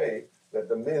such a way that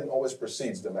the min always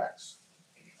precedes the max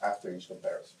after each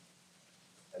comparison.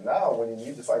 And now, when you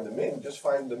need to find the min, just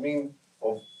find the mean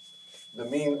of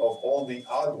all the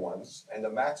odd ones and the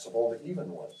max of all the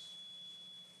even ones,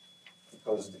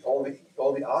 because all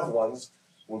the odd ones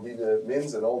will be the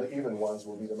mins and all the even ones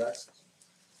will be the maxes.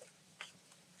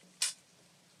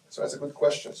 So that's a good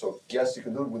question. So yes, you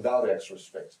can do it without extra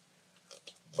space,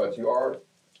 but you are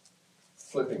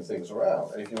flipping things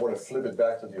around. And if you want to flip it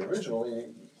back to the original,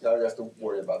 now you have to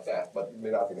worry about that, but it may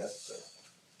not be necessary.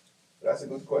 That's a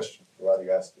good question. Glad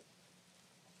you asked it.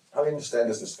 How do you understand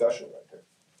this discussion right here?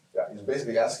 Yeah, he's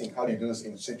basically asking, how do you do this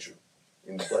in situ,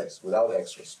 in place, without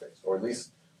extra space? Or at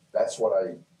least that's what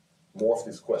I morphed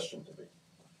this question to be.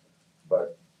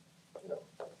 But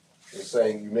he's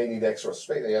saying you may need extra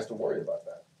space, and you have to worry about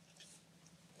that.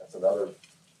 That's another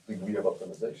degree of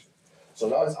optimization. So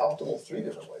now it's optimal three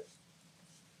different ways.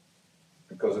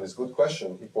 Because of his good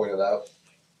question, he pointed out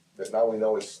that now we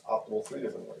know it's optimal three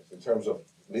different ways, in terms of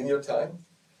linear time,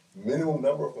 minimum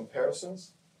number of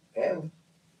comparisons, and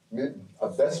a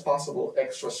best possible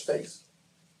extra space.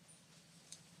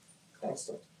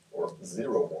 Constant, or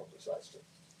zero more precisely.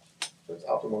 So it's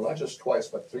optimal not just twice,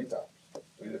 but three times,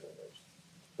 three different ways.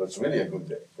 So it's really a good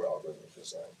day for algorithmic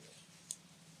design.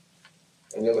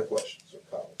 Any other questions or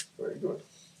comments? Very good.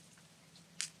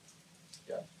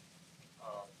 Yeah.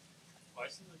 Why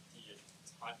isn't the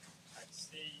time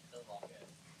complexity n log n?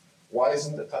 Why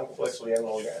isn't the time complexity n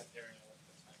log n?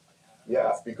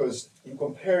 Yeah, because you're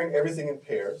comparing everything in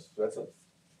pairs, so that's an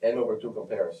n over 2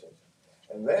 comparison.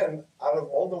 And then, out of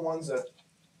all the ones that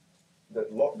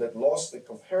lost the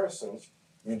comparisons,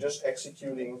 you're just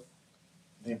executing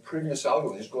the previous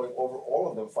algorithm, just going over all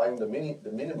of them, finding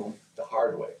the minimum the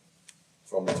hard way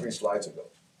from 3 slides ago.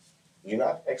 You're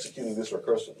not executing this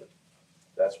recursively.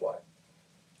 That's why.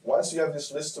 Once you have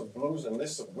this list of blues and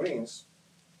list of greens,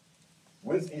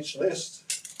 with each list,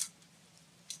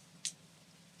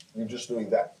 you're just doing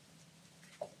that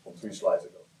from 3 slides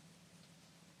ago.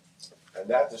 And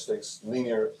that just takes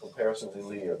linear comparisons in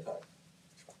linear time.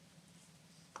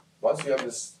 Once you have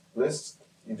this list,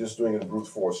 you're just doing it brute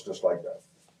force just like that.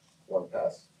 One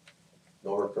pass.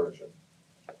 No recursion.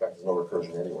 In fact, there's no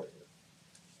recursion anywhere here.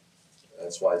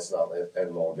 That's why it's not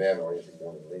n log n or anything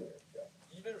more than linear.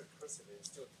 Yeah. Even recursively, it's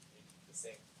still the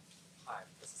same time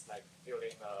because it's like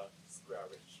building a square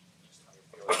ridge each time you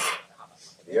build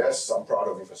it. Yes, I'm proud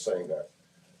of you for saying that.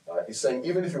 He's saying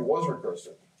even if it was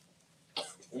recursive,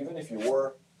 even if you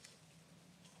were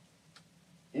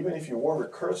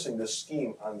recursing this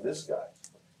scheme on this guy,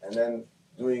 and then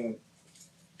doing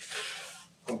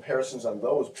comparisons on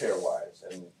those pairwise,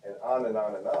 and on and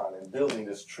on and on, and building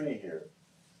this tree here,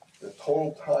 the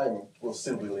total time will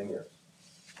still be linear.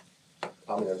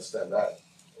 How many understand that?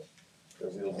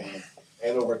 Because it'll be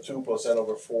n over 2 plus n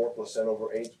over 4 plus n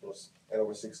over 8 plus n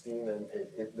over 16, and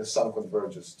the sum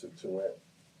converges to 2n.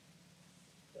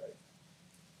 Right?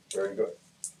 Very good.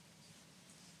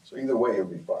 So either way, you'll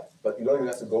be fine. But you don't even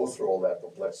have to go through all that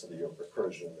complexity of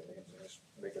recursion. You just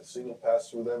make a single pass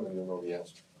through them, and you'll know the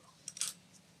answer.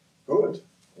 Good.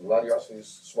 I'm glad you're asking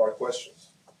these smart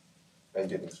questions and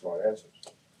getting smart answers.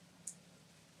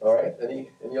 All right. Any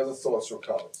other thoughts or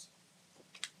comments?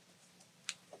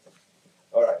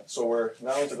 All right. So we're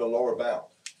now into the lower bound.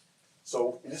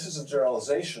 So this is a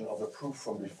generalization of the proof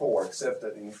from before, except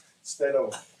that instead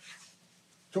of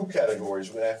 2 categories,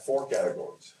 we're going to have 4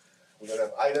 categories. We're going to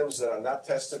have items that are not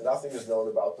tested, nothing is known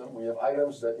about them. We have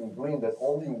items that in green that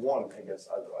only won against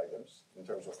other items in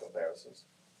terms of comparisons.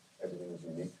 Everything is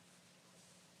unique.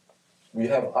 We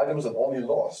have items that only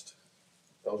lost.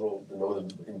 Those are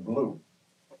denoted in blue.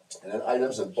 And then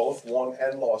items that both won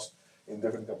and lost in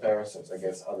different comparisons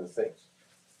against other things.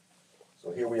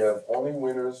 So here we have only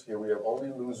winners, here we have only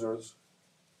losers,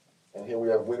 and here we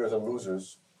have winners and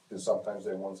losers, because sometimes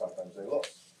they won, sometimes they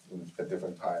lost at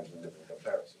different times in different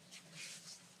comparisons.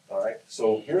 All right,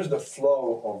 so here's the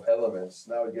flow of elements.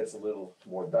 Now it gets a little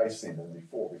more dicey than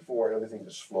before. Before, everything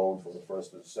just flowed from the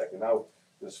first to the second. Now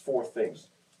there's 4 things.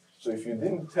 So if you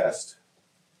didn't test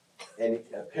a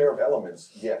pair of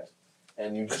elements yet,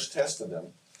 and you just tested them,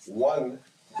 one,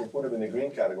 you can put them in the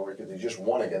green category because they just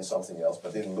won against something else,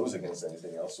 but didn't lose against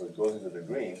anything else, so it goes into the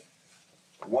green.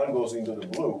 One goes into the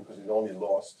blue because it only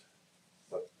lost,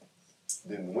 but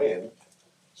didn't win.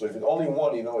 So if it only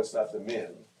won, you know it's not the min.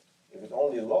 If it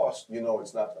only lost, you know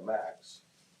it's not the max.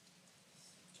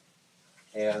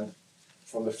 And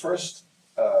from the first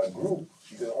group,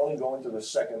 you can only go into the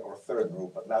second or third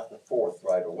group, but not the fourth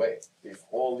right away. If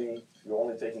you're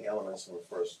only taking elements from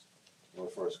the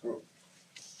first group.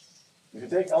 If you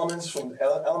take elements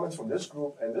from this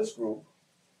group and this group,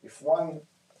 if one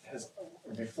has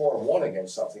before won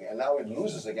against something and now it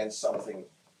loses against something,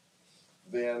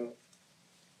 then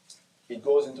it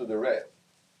goes into the red.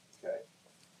 Okay.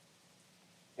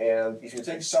 And if you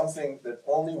take something that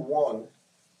only won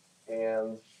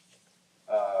and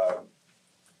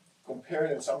compare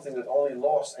it to something that only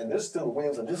lost, and this still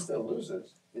wins and this still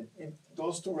loses,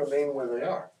 those two remain where they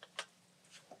are.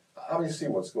 How do you see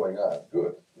what's going on?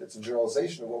 Good. It's a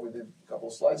generalization of what we did a couple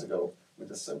of slides ago with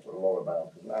the simpler lower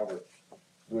bound, because now we're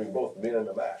doing both min and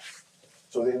the max.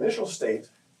 So the initial state,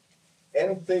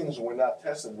 n things were not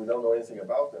tested, we don't know anything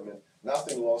about them, and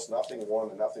nothing lost, nothing won,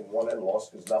 and nothing won and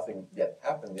lost because nothing yet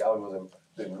happened. The algorithm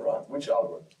didn't run. Which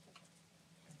algorithm?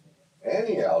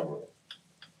 Any algorithm.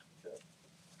 Okay.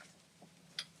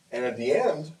 And at the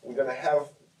end, we're going to have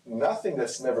nothing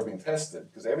that's never been tested,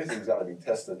 because everything's got to be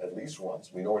tested at least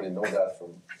once. We already know that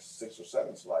from 6 or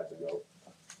 7 slides ago.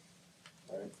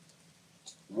 Right?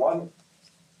 One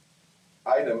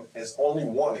item is only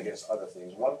won against other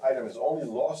things. One item is only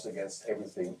lost against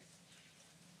everything.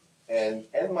 And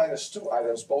n minus 2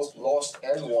 items both lost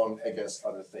and won against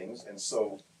other things. And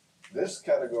so this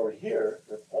category here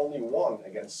that only won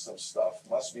against some stuff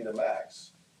must be the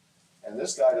max. And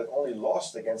this guy that only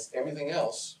lost against everything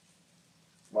else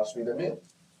must be the min.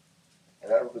 And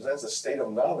that represents a state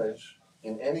of knowledge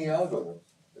in any algorithm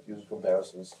that uses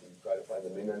comparisons to try to find the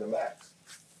min and the max.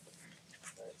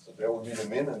 Right? So there will be the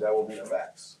min and there will be the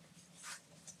max.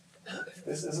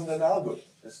 This isn't an algorithm.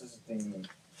 This is the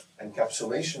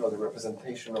encapsulation or the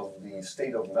representation of the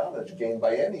state of knowledge gained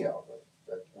by any algorithm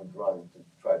that would run to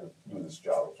try to do this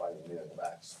job of finding the min and the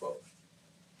max both.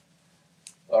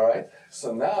 All right.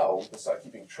 so now we start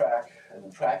keeping track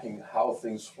and tracking how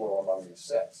things flow among these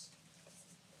sets.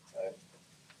 Right?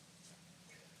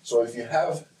 So if you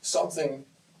have something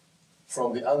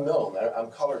from the unknown,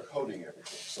 I'm color coding everything.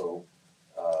 So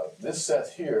this set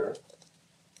here,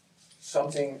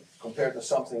 something compared to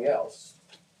something else,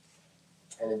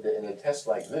 and in a test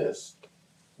like this,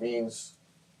 means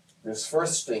this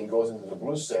first thing goes into the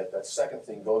blue set, that second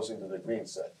thing goes into the green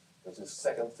set. Because this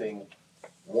second thing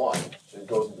won, so it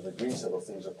goes into the green set of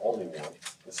things that only won.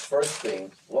 This first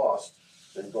thing lost,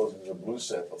 then it goes into the blue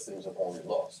set of things that only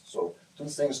lost. So two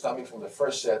things coming from the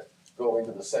first set go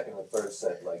into the second and third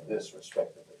set like this,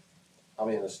 respectively. How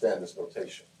many understand this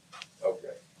notation?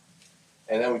 Okay.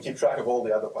 And then we keep track of all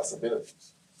the other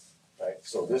possibilities, right?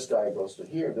 So this guy goes to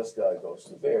here, this guy goes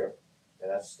to there,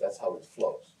 and that's how it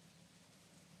flows.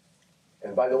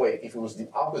 And by the way, if it was the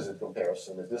opposite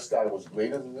comparison, if this guy was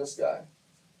greater than this guy,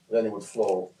 then it would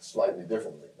flow slightly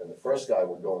differently. Then the first guy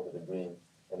would go into the green,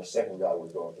 and the second guy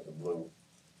would go into the blue,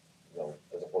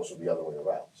 as opposed to the other way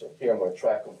around. So here I'm going to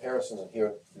track comparisons, and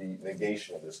here the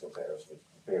negation of this comparison,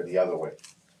 compare the other way.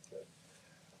 Okay.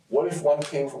 What if one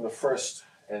came from the first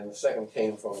and the second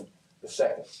came from the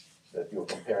second that you'll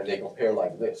compare, and they compare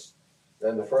like this?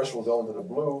 Then the first will go into the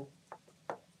blue,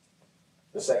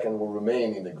 the second will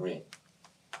remain in the green,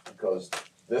 because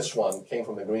this one came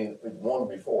from the green, it won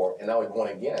before, and now it won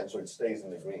again, so it stays in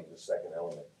the green, the second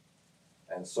element,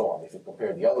 and so on. If you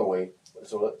compare the other way,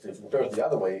 so if you compare it the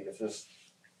other way, if this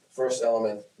first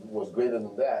element was greater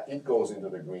than that, it goes into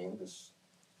the green, this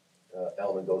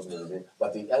element goes into the green,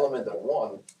 but the element that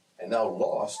won and now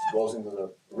lost goes into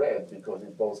the red because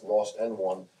it both lost and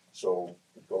won, so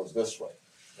it goes this way.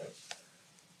 Okay.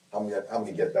 How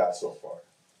many get that so far?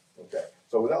 Okay,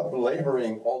 so without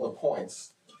belaboring all the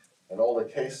points and all the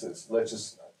cases, let's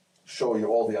just show you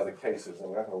all the other cases, and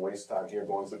we're not going to waste time here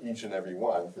going through each and every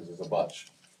one because there's a bunch.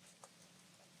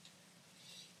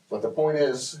 But the point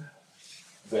is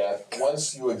that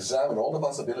once you examine all the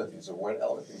possibilities of where an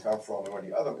element can come from and where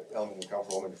the other element can come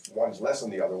from, and if one is less than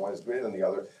the other, one is greater than the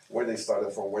other, where they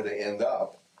started from, where they end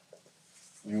up,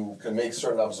 you can make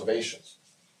certain observations.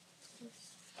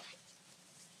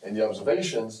 And the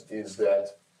observations is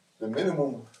that the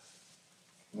minimum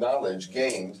knowledge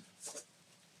gained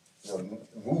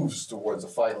moves towards the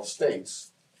final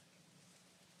states.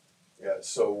 Yeah,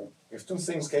 so if two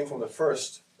things came from the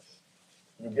first,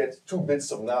 you get 2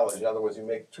 bits of knowledge. In other words, you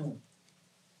make two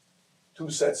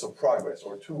sets of progress,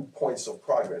 or 2 points of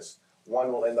progress.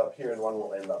 One will end up here and one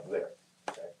will end up there.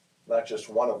 Okay? Not just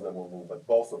one of them will move, but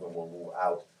both of them will move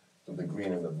out to the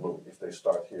green and the blue if they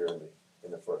start here in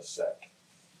the first set.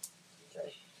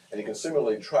 Okay? And you can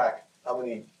similarly track how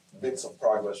many bits of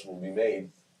progress will be made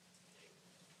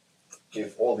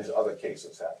if all these other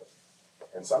cases happen.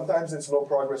 And sometimes it's no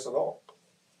progress at all.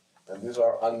 And these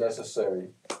are unnecessary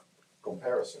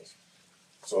comparisons.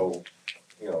 So,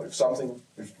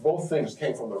 if both things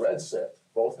came from the red set,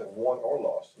 both have won or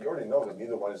lost, you already know that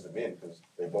neither one is the min because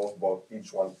they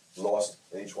each one lost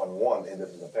and each one won in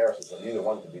different comparisons. So neither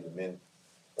one can be the min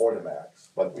or the max.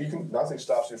 But nothing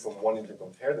stops you from wanting to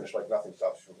compare them. It's like nothing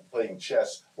stops you from playing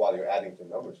chess while you're adding 2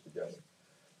 numbers together.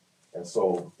 And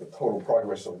so the total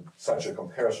progress of such a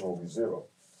comparison will be 0.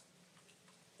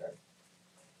 Okay?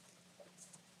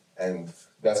 And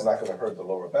that's not going to hurt the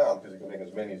lower bound because you can make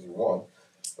as many as you want.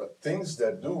 But things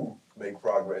that do make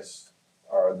progress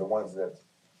are the ones that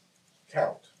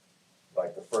count,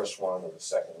 like the first one or the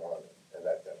second one and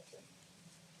that kind of thing.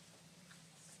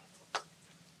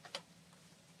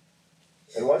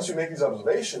 And once you make these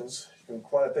observations, you can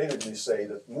quantitatively say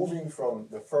that moving from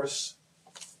the first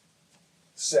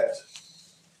set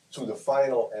to the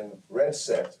final and red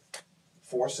set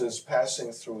forces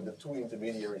passing through the 2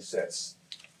 intermediary sets,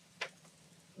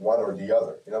 one or the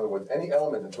other. In other words, any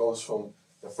element that goes from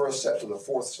the first set to the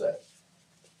fourth set,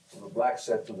 from the black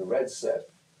set to the red set,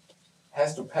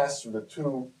 has to pass through the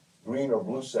 2 green or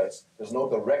blue sets. There's no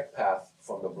direct path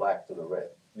from the black to the red,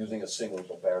 using a single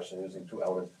comparison, using 2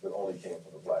 elements that only came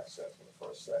from the black set, from the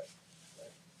first set.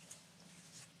 Right?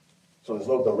 So there's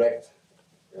no direct,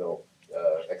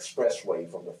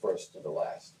 expressway from the first to the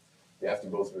last. You have to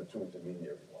go through the 2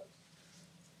 intermediary ones.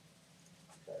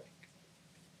 Okay.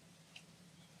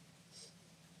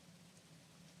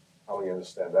 How do you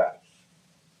understand that?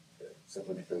 Okay.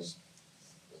 Simply because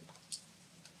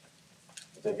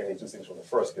you take any 2 things from the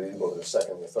first, you can go to the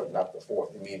second, the third, not the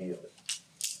fourth immediately.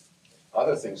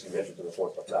 Other things can get you to the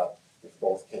fourth, but not if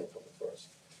both came from the first.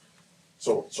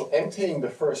 So emptying the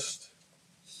first.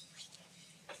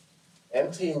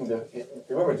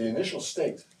 Remember the initial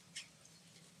state.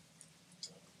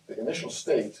 The initial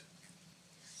state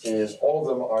is all of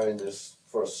them are in this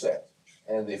first set.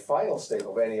 and the final state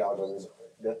of any algorithm is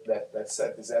that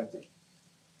set is empty.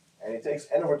 And it takes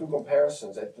n over 2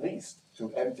 comparisons at least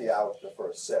to empty out the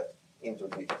first set into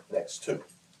the next two.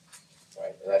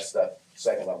 Right? And that's that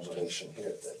second observation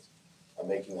here that I'm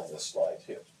making on this slide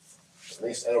here. At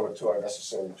least n over 2 are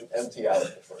necessary to empty out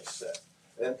the first set.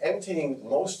 And then emptying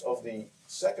most of the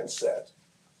second set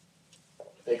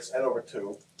takes n over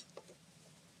 2,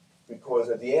 because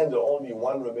at the end there will only be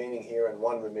one remaining here and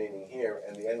one remaining here,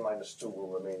 and the n minus 2 will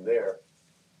remain there,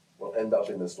 will end up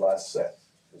in this last set,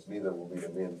 because neither will be the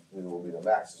min, neither will be the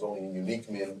max. There's only a unique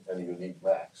min and a unique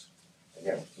max.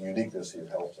 Again, uniqueness here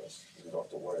helps us. We don't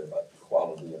have to worry about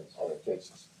quality in other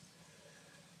cases.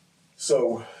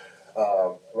 So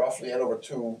roughly n over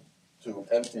 2 to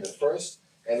empty the first,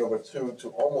 n over 2 to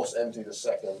almost empty the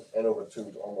second, n over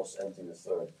 2 to almost empty the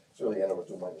third. It's really n over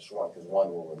 2 minus 1, because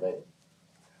 1 will remain.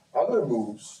 Other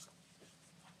moves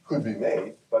could be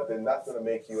made, but they're not going to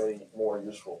make you any more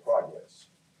useful progress.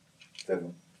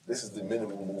 Then this is the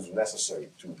minimum move necessary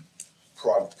to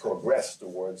progress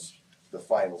towards the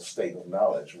final state of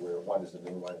knowledge, where one is the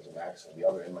min, one is the max, and the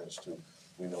other n minus 2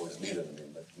 we know is neither the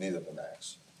min, neither the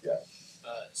max. Yeah.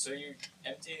 So you're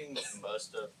emptying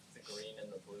most of the green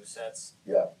and the blue sets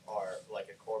Yeah. are like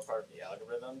a core part of the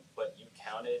algorithm, but you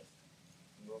counted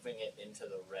moving it into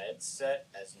the red set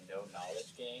as no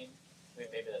knowledge gain. I mean,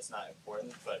 maybe that's not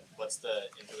important, but what's the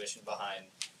intuition behind,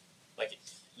 like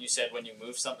you said, when you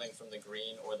move something from the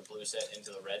green or the blue set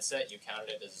into the red set, you counted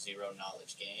it as 0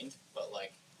 knowledge gained, but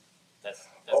like that's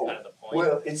kind of the point.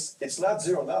 Well, it's not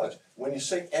 0 knowledge. When you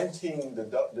say emptying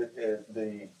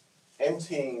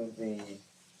emptying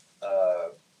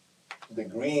the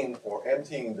green or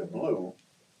emptying the blue,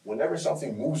 whenever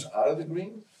something moves out of the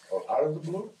green or out of the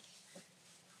blue,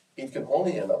 it can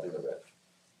only end up in the red.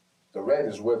 The red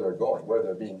is where they're going, where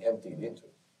they're being emptied into.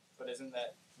 But isn't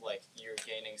that like you're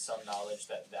gaining some knowledge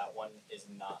that that one is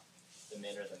not the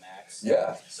min or the max?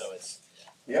 Yeah. So it's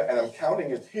Yeah, and I'm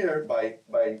counting it here by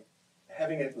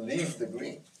having it leave the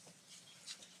green.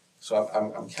 So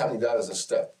I'm counting that as a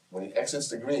step. When it exits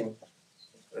the green,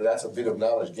 that's a bit of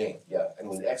knowledge gain. Yeah, and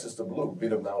when it exits the blue,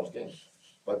 bit of knowledge gain.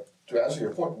 But to answer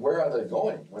your point, where are they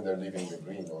going when they're leaving the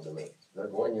green or the red? They're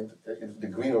going into the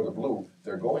green or the blue,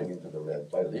 they're going into the red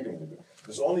by leaving the green.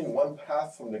 There's only one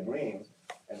path from the green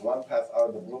and one path out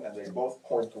of the blue, and they both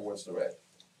point towards the red.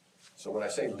 So when I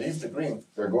say leave the green,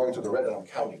 they're going to the red, and I'm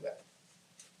counting that.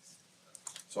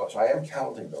 So I am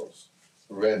counting those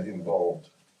red-involved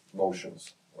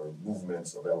motions or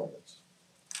movements of elements.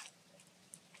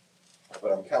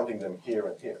 But I'm counting them here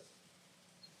and here.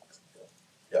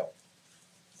 Yeah.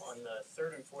 On the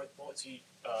third and fourth bullets, the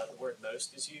word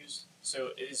most is used. So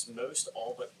is most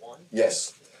all but one?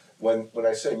 Yes. When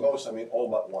I say most, I mean all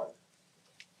but one.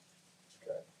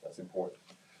 Okay, that's important.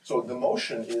 So the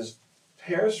motion is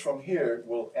pairs from here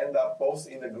will end up both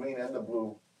in the green and the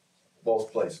blue,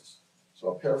 both places. So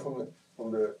a pair from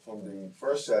the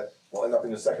first set will end up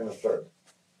in the second and third.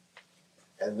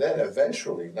 And then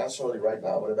eventually, not necessarily right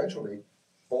now, but eventually,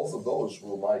 both of those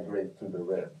will migrate to the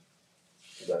red,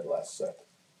 to that last set.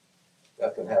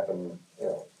 That can happen,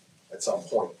 at some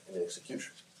point in the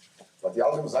execution. But the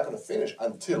algorithm is not going to finish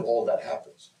until all that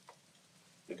happens.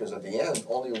 Because at the end,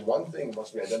 only one thing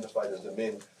must be identified as the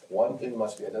min, one thing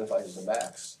must be identified as the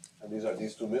max, and these are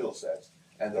these two middle sets.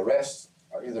 And the rest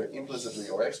are either implicitly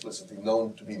or explicitly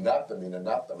known to be not the min and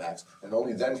not the max, and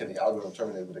only then can the algorithm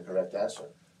terminate with the correct answer.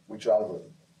 Which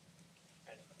algorithm?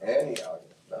 Any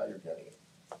algorithm. Now you're getting it.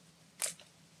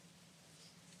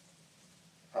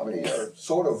 How many are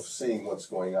sort of seeing what's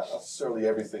going on? Not necessarily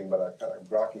everything, but I'm kind of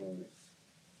grokking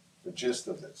the gist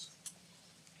of this.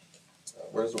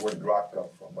 Where's the word grok come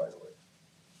from, by the way?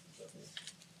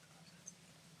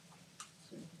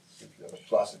 See if you have a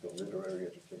classical literary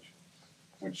education,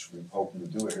 which we hope you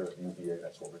do here at UVA.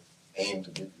 That's what we aim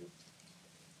to give you.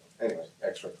 Anyway,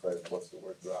 extra credit. What's the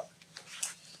word grok?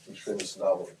 Which famous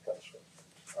novel it comes from.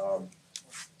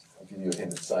 I'll give you a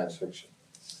hint, it's science fiction.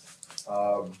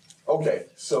 Okay,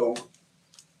 so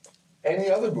any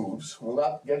other moves will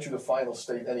not get you the final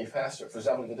state any faster. For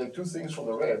example, you can take two things from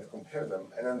the red, compare them,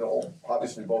 and then they'll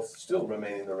obviously both still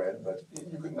remain in the red, but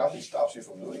nothing stops you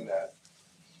from doing that.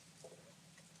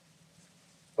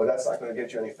 But that's not going to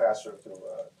get you any faster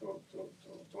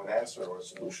to an answer or a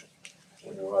solution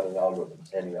when you run an algorithm,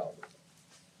 any algorithm.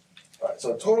 All right,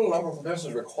 so the total number of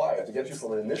comparisons required to get you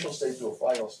from an initial state to a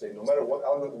final state, no matter what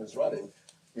algorithm is running,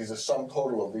 is the sum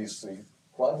total of these three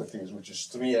quantities, which is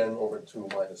 3n over 2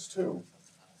 minus 2.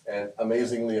 And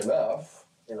amazingly enough,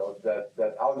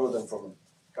 that algorithm from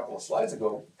a couple of slides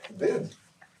ago did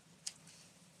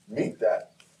meet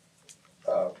that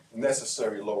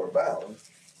necessary lower bound,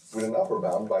 with an upper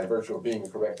bound by virtue of being a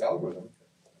correct algorithm,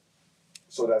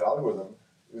 so that algorithm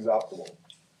is optimal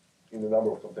in the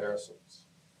number of comparisons.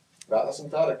 Not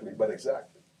asymptotically, but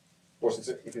exactly. Of course,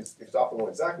 if it's optimal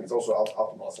exactly, it's also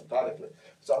optimal asymptotically.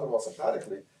 If it's optimal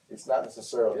asymptotically, it's not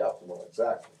necessarily optimal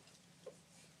exactly.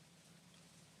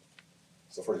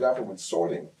 So for example, with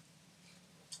sorting,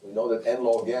 we know that n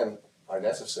log n are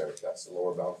necessary. That's the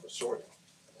lower bound for sorting.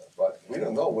 But we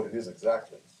don't know what it is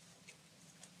exactly.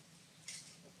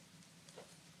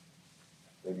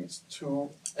 Maybe it's 2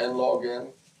 n log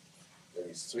n, maybe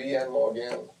it's 3 n log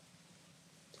n.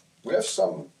 We have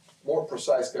some more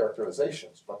precise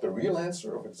characterizations, but the real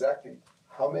answer of exactly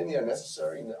how many are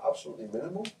necessary in the absolutely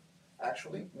minimum,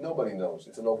 actually, nobody knows.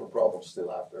 It's an open problem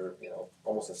still after,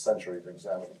 almost a century of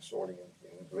examining sorting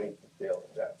in great detail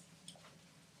and depth.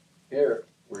 Here,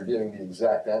 we're giving the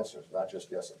exact answers, not just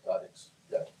the asymptotics.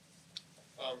 Yeah.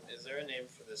 Is there a name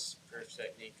for this proof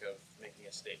technique of making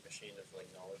a state machine of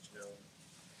knowledge known?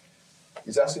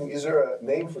 He's asking, is there a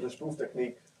name for this proof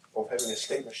technique of having a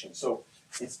state machine? So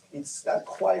it's not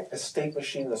quite a state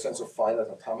machine in the sense of finite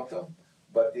automata,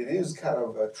 but it is kind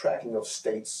of a tracking of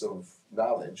states of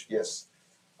knowledge, yes.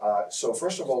 So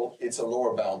first of all, it's a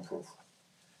lower bound proof.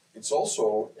 It's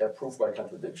also a proof by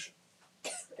contradiction.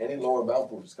 Any lower bound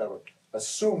proof is kind of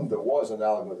assume there was an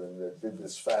algorithm that did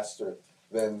this faster,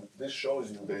 then this shows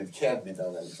you that it can't be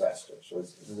done any faster. So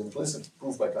it's an implicit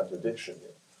proof by contradiction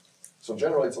here. So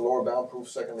generally it's a lower bound proof,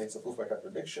 secondly it's a proof by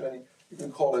contradiction, and you can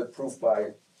call it proof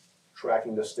by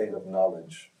tracking the state of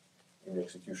knowledge in the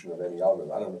execution of any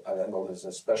algorithm. I don't know there's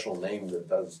a special name that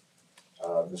does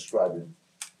describe it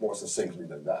more succinctly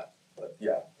than that. But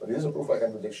yeah, but it is a proof by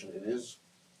contradiction. It is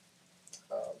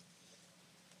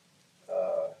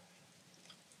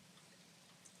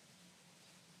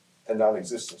a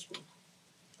non-existence proof.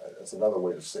 That's another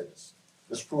way to say this.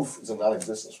 This proof is a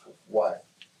non-existence proof. Why?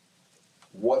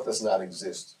 What does not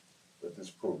exist that this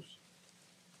proves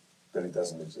that it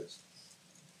doesn't exist?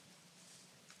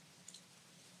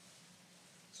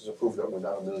 This is a proof that we're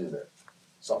not a millionaire.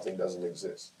 Something doesn't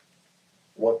exist.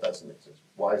 What doesn't exist?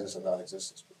 Why is this a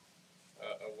non-existence proof?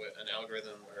 An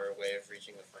algorithm or a way of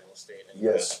reaching the final state.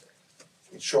 Yes.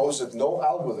 It shows that no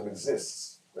algorithm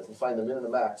exists that can find the min and the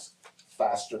max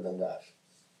faster than that.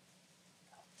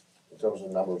 In terms of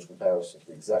the number of comparisons,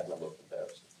 the exact number of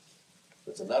comparisons.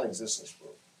 It's a non-existence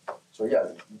proof. So yeah,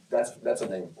 that's a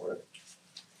name for it.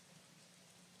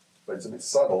 But it's a bit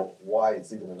subtle why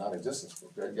it's even a non-existence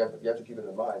proof. You have to keep it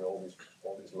in mind, all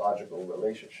these logical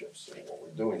relationships in what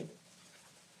we're doing.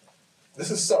 This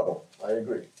is subtle, I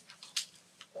agree.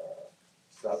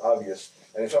 It's not obvious.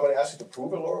 And if somebody asks you to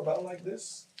prove a lower bound like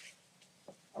this,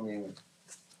 I mean,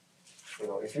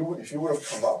 if you would have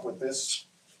come up with this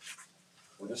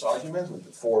argument with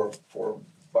the four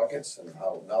buckets and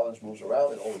how knowledge moves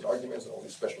around and all these arguments and all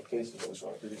these special cases that we saw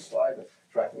on the previous slide and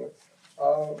tracking it,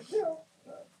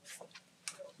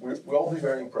 we'll all be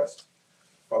very impressed.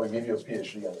 Probably give you a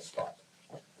PhD on the spot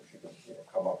if you can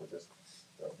come up with this.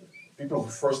 People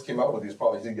who first came up with these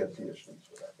probably did get PhDs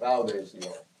for that. Nowadays,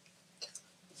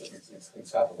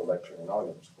 it's half of a lecture in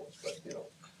algorithms, of course, but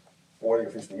 40 or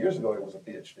 50 years ago, it was a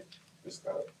PhD. This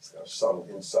kind of subtle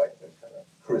insight and kind of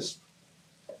crisp,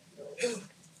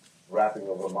 wrapping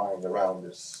of a mind around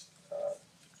this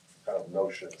kind of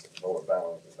notions and lower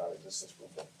bounds and non-existence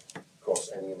proof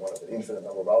across any one of an infinite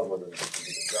number of algorithms that can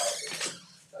do the job.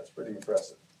 That's pretty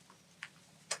impressive.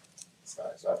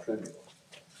 It's not trivial.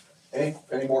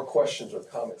 Any more questions or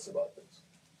comments about this?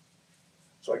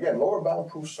 So again, lower bound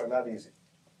proofs are not easy.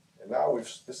 And now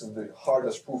this is the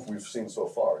hardest proof we've seen so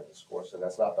far in this course, and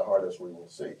that's not the hardest we will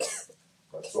see.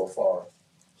 But so far,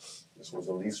 this was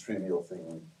the least trivial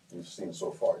thing we've seen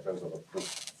so far in terms of a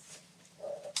proof.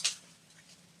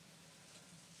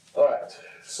 All right,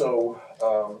 so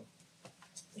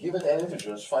given n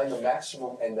integers, find the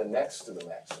maximum and the next to the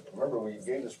maximum. Remember, we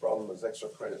gave this problem as extra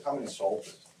credit. How many solved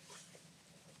it?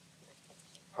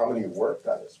 How many worked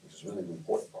on this, which is really the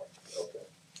important part. Okay.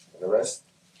 And the rest,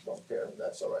 don't care.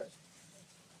 That's all right.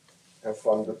 Have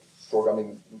fun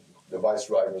programming device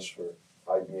drivers for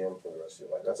IBM for the rest of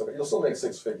your life. That's okay. You'll still make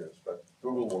 6 figures, but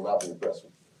Google will not be impressed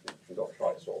with you if you don't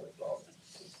try solving problems.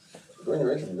 During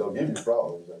your interview, they'll give you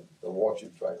problems and they'll watch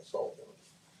you try to solve them.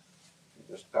 You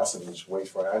just passively just wait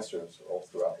for answers all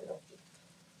throughout.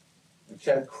 You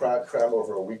can't cram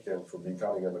over a weekend for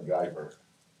becoming a MacGyver.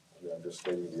 I'm just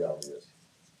stating the obvious.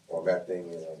 Or Matt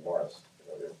Damien on Mars.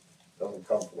 It doesn't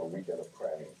come from a weekend of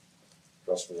cramming.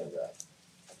 Trust me on that.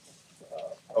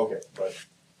 Okay, but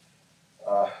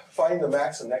find the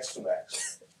max and next to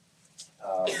max.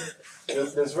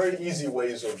 There's very easy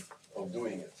ways of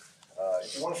doing it.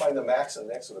 If you want to find the max and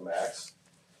next to the max,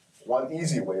 one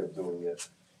easy way of doing it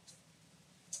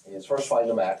is first find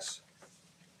the max,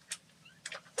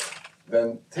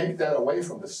 then take that away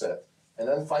from the set, and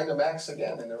then find the max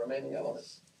again in the remaining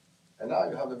elements. And now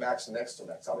you have the max next to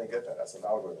max. How many get that? That's an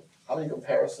algorithm. How many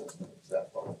comparisons is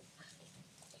that from?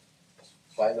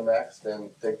 Find the max, then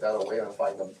take that away and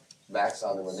find the max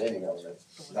on the remaining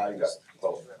elements. Now you got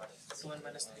 12. 2n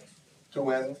minus 3.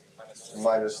 2n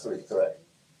minus 3, correct.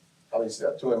 How many is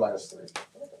that? 2n minus 3.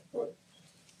 Good.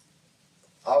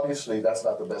 Obviously, that's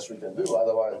not the best we can do,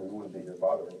 otherwise we wouldn't be here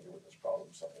bothering you with this problem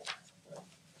somewhere.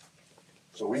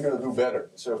 So we're going to do better.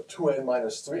 Instead of 2n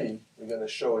minus 3, we're going to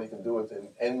show you can do it in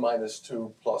n minus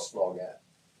 2 plus log n.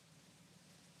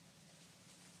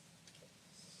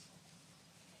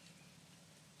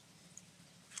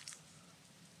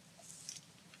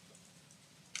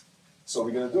 So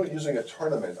we're going to do it using a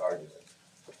tournament argument.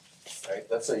 Right?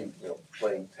 Let's say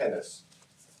playing tennis,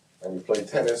 and you play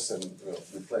tennis, and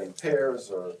you're playing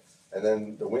pairs, and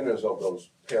then the winners of those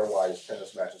pairwise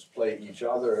tennis matches play each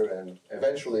other, and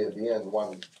eventually at the end,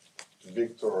 one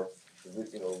victor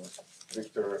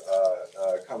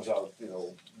comes out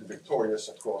victorious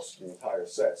across the entire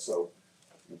set. So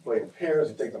you play in pairs,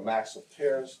 you take the max of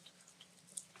pairs,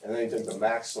 and then you take the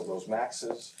max of those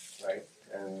maxes, right?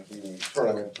 And the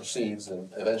tournament proceeds,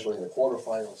 and eventually in the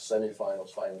quarterfinals, semifinals,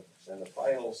 finals, and the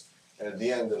finals. And at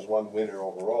the end, there's one winner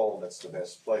overall. That's the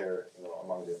best player,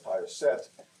 among the entire set.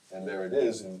 And there it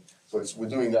is. And so we're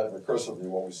doing that recursively.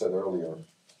 What we said earlier.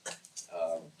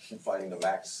 Keep finding the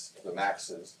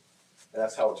maxes, and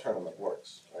that's how a tournament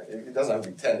works. Right? It doesn't have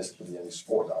to be tennis; it could be any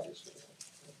sport, obviously.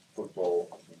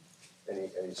 Football,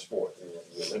 any sport,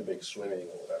 the Olympics, swimming,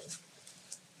 or whatever.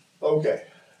 Okay,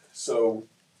 so.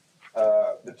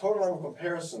 The total number of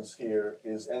comparisons here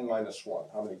is n minus 1.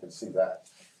 How many can see that?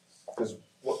 Because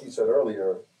what you said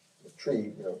earlier, the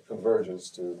tree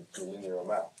converges to a linear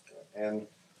amount. N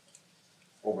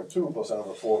over 2 plus n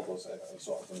over 4 plus n, and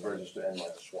so on, converges to n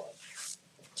minus 1.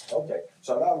 Okay,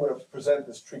 so now I'm going to present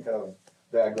this tree kind of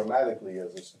diagrammatically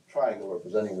as this triangle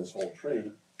representing this whole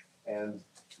tree. And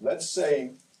let's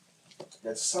say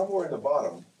that somewhere in the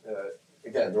bottom,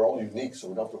 again, they're all unique, so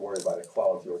we don't have to worry about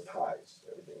equality or ties.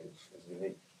 Everything is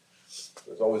unique.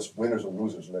 There's always winners and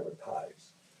losers, never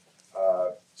ties.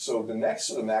 So the next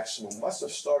to the maximum must have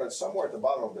started somewhere at the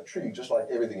bottom of the tree, just like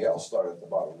everything else started at the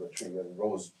bottom of the tree and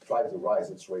tried to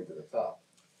rise its way to the top.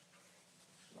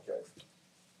 Okay.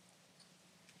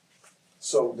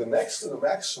 So the next to the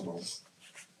maximum,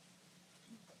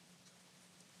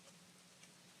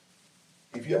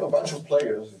 if you have a bunch of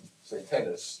players, say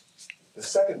tennis, the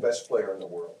second best player in the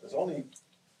world, there's only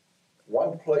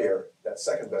one player that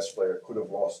second best player could have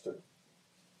lost to.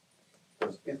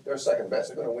 Because if they're second best,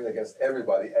 they're going to win against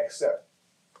everybody except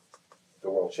the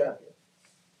world champion.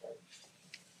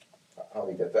 Right? How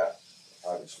do you get that?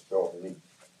 Obviously, they're all unique.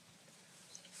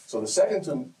 So the second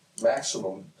to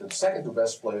maximum, the second to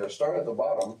best player started at the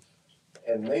bottom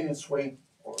and made its way,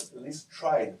 or at least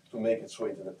tried to make its way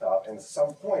to the top, and at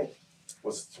some point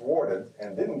was thwarted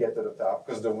and didn't get to the top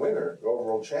because the winner, the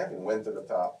overall champion, went to the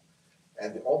top.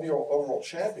 And the overall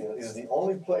champion is the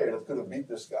only player that could have beat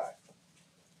this guy.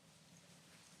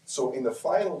 So in the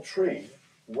final tree,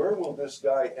 where will this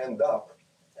guy end up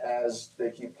as they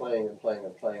keep playing and playing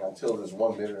and playing until there's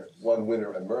one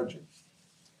winner emerging?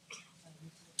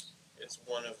 It's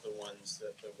one of the ones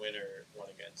that the winner won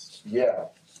against. Yeah.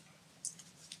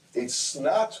 It's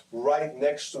not right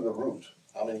next to the root.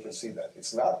 How many can see that?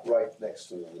 It's not right next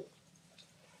to the root.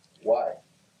 Why?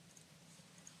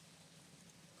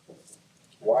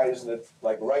 Why isn't it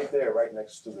like right there, right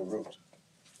next to the root?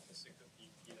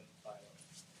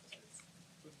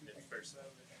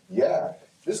 Yeah,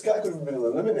 this guy could have been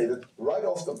eliminated right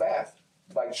off the bat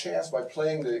by chance by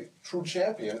playing the true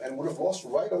champion and would have lost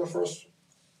right on the first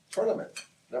tournament.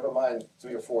 Never mind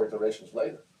 3 or 4 iterations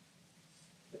later.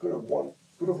 They could have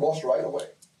lost right away.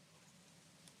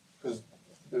 Because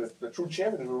the true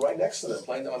champions were right next to them,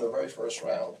 playing them on the very first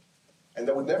round. And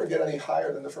they would never get any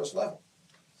higher than the first level.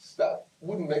 That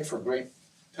wouldn't make for great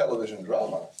television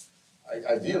drama.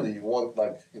 Ideally, you want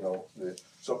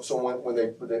so when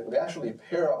they actually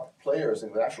pair up players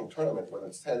in the actual tournament, whether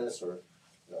it's tennis or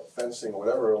fencing or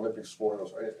whatever Olympic sport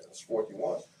or sport you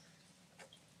want,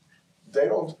 they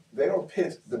don't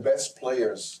pit the best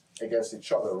players against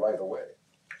each other right away.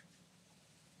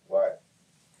 Why?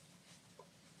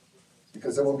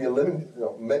 Because they will be eliminated.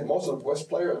 Most of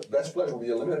the best players will be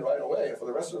eliminated right away. And for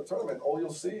the rest of the tournament, all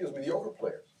you'll see is mediocre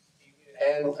players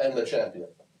and the champion.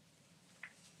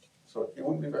 So it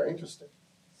wouldn't be very interesting.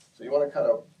 So you want to kind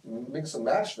of mix and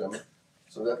match them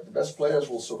so that the best players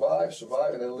will survive,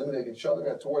 and then eliminate each other.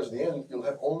 And towards the end, you'll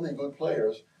have only good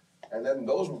players and then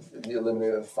those will be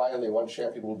eliminated, and finally one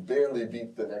champion will barely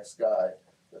beat the next guy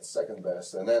that's second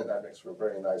best, and then that makes for a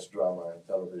very nice drama and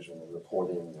television and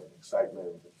reporting and excitement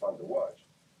and fun to watch,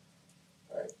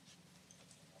 right?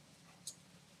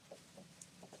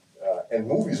 And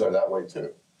movies are that way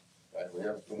too, right? When you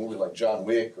have a movie like John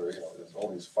Wick, or there's all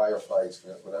these firefights,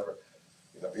 whatever.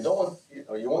 You don't want,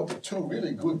 you want the two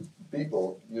really good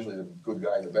people, usually the good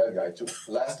guy and the bad guy,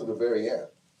 to last to the very end.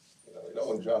 You don't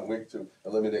want John Wick to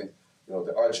eliminate,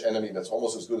 the arch enemy that's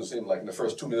almost as good as him, like in the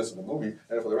first 2 minutes of the movie,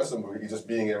 and for the rest of the movie, he's just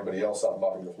beating everybody else up,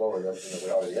 mopping the floor, and everything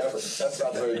without any effort. That's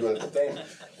not very good entertainment.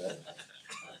 Yeah?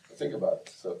 Think about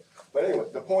it. So, but anyway,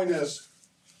 the point is,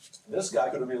 this guy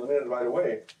could have been eliminated right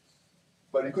away,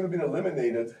 but he could have been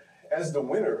eliminated as the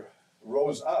winner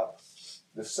rose up.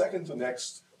 The second to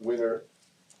next winner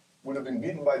would have been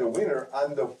beaten by the winner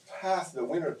on the path the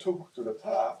winner took to the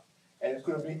top, and it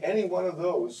could have been any one of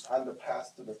those on the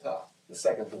path to the top, the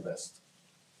second to best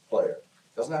player.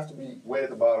 It doesn't have to be way at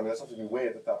the bottom, it doesn't have to be way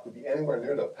at the top, it could be anywhere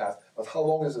near the path, but how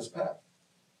long is this path?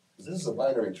 Because this is a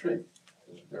binary tree,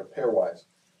 they're pairwise.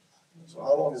 So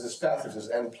how long is this path if there's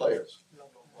n players?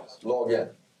 Log n.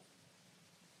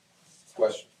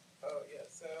 Question? Oh, yeah,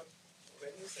 so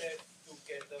when you said to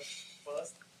get the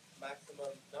first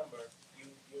maximum number, you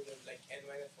did like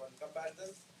n-1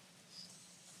 comparison.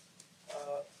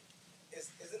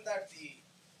 Isn't that the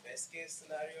best case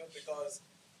scenario? Because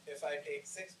if I take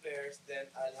 6 players, then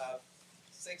I'll have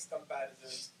 6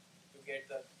 comparisons to get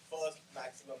the first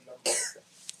maximum number.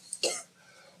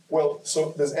 Well,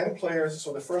 so there's n players,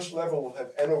 so the first level will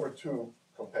have n over 2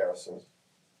 comparisons.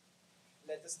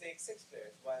 Let us take 6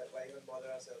 players. Why even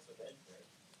bother ourselves with n players?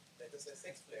 Let us say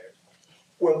 6 players.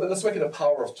 Well, then let's make it a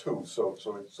power of 2, so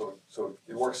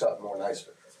it works out more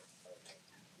nicely.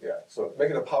 Yeah, so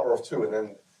make it a power of 2, and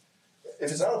then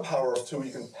if it's not a power of 2,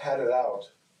 you can pad it out,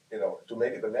 to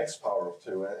make it the next power of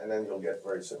 2, and then you'll get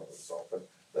very similar results. But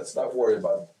let's not worry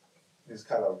about these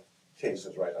kind of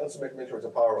cases right now. Let's make sure it's a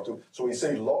power of 2. So when you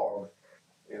say log,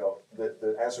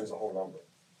 the answer is a whole number,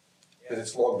 because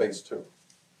it's log base 2.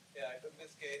 Yeah, I took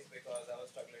this case because I was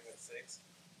struggling with 6.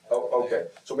 Oh, okay.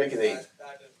 So make it 8.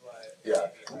 That is why.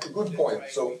 Yeah, good point.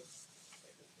 So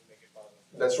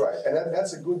that's right, and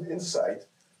that's a good insight.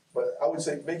 But I would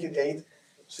say make it 8.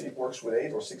 See if it works with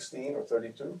 8 or 16 or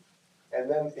 32, and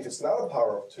then if it's not a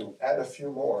power of 2, add a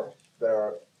few more that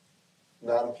are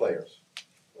non-players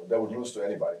that would lose to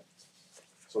anybody.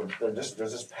 So they're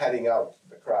just padding out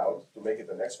the crowd to make it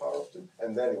the next power of 2,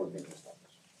 and then it would be these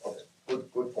numbers. Okay,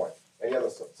 good point. Any other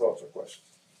thoughts or questions?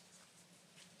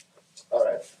 All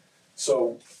right.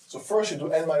 So first you do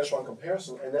n-1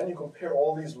 comparison, and then you compare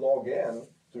all these log n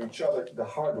to each other the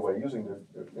hard way using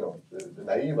the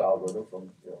naive algorithm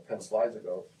from 10 slides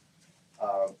ago,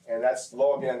 and that's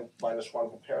log n minus 1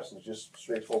 comparisons, just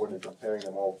straightforwardly comparing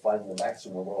them all, finding the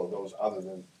maximum of all of those other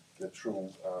than the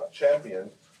true champion,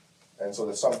 and so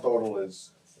the sum total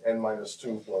is n minus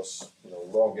 2 plus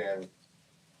log n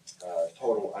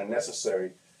total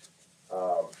unnecessary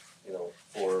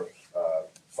for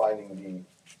finding the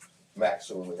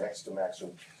maximum, the next to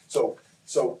maximum.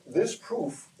 So this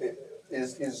proof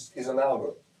is an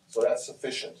algorithm, so that's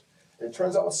sufficient. It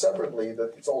turns out separately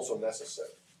that it's also necessary.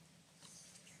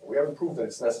 We haven't proved that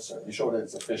it's necessary. We showed that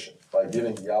it's efficient by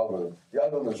giving the algorithm. The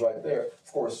algorithm is right there.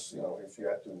 Of course, if you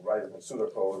had to write it in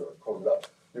pseudocode or code it up,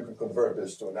 you can convert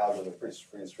this to an algorithm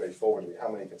pretty straightforwardly. How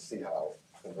many can see how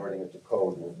converting it to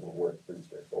code will work pretty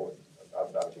straightforwardly?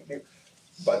 Not a big deal.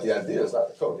 But the idea is not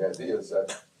the code. The idea is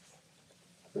that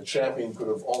the champion could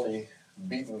have only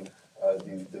beaten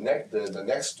the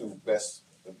next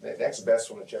best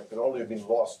from the champion could only have been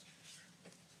lost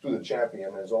to the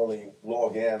champion. There's only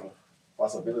log n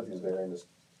possibilities there in this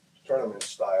tournament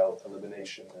style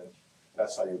elimination, and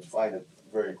that's how you'd find it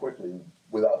very quickly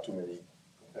without too many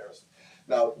comparisons.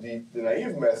 Now the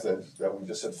naive method that we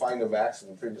just said find the max in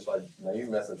the previous slide, naive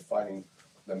method finding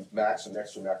the max and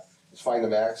next to max is find the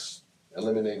max,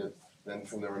 eliminate it, then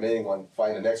from the remaining one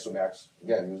find the next to max,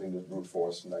 again using the brute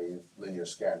force naive linear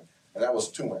scan. And that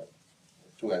was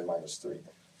 2n minus 3.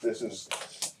 This is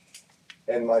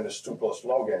n minus 2 plus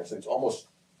log n, so it's almost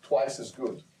twice as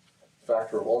good,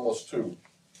 factor of almost 2,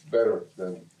 better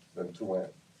than 2n.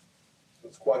 So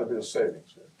it's quite a bit of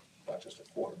savings here, not just a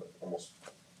quarter, but almost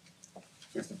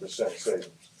 50%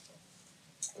 savings.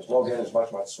 Because log n is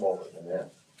much, much smaller than n.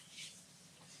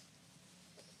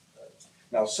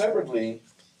 Now separately,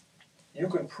 you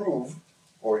can prove,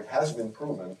 or it has been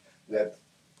proven, that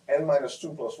n minus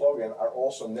 2 plus log n are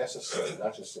also necessary,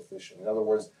 not just sufficient. In other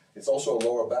words, it's also a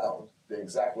lower bound. The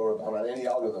exact lower bound on any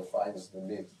algorithm finds the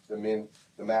min,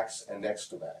 the max, and next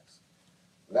to max.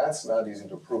 That's not easy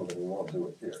to prove, and we won't do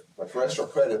it here. But for extra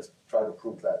credit, try to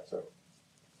prove that too.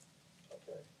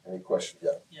 Okay, any question?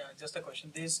 Yeah. Yeah, just a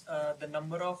question. This the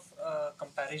number of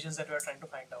comparisons that we are trying to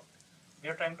find out. We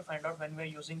are trying to find out when we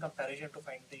are using comparison to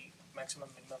find the maximum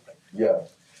minimum, right? Yeah,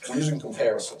 we're using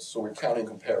comparisons, so we're counting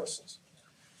comparisons.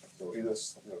 So either,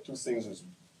 two things is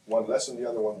one less than the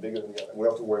other, one bigger than the other. We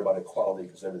don't have to worry about equality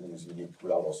because everything is unique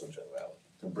without also generality.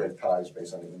 To break ties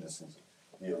based on the indices,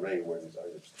 the array where these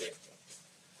items came from.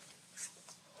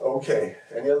 Okay,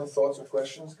 any other thoughts or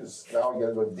questions? Because now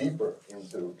we're going to go deeper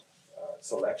into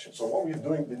selection. So what we've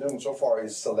been doing so far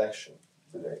is selection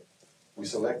today. We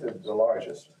selected the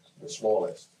largest, the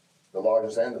smallest, the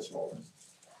largest and the smallest,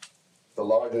 the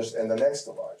largest and the next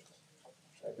to largest.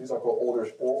 Right? These are called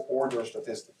order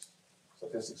statistics.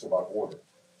 Statistics about order.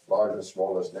 Largest,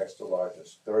 smallest, next to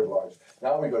largest, third largest.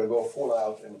 Now we're going to go full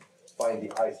out and find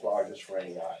the ith largest for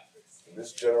any I. And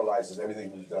this generalizes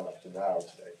everything we've done up to now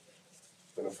today.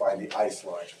 We're going to find the ith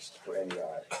largest for any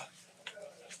I.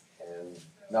 And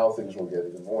now things will get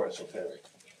even more esoteric.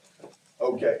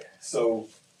 Okay, so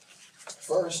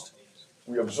first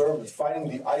we observed that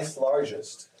finding the ith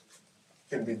largest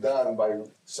can be done by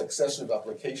successive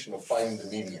application of finding the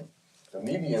median. The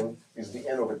median is the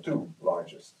n over 2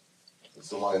 largest. It's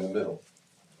the one in the middle.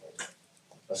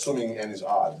 Assuming n is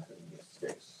odd in this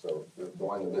case. So the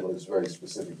one in the middle is very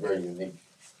specific, very unique.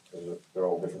 They're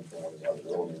all different from one another,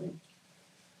 they're all unique.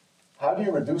 How do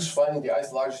you reduce finding the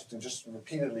ith largest to just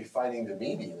repeatedly finding the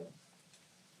median?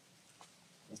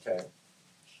 Okay.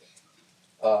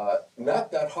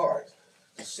 Not that hard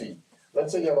to see.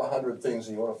 Let's say you have 100 things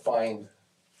and you want to find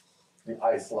the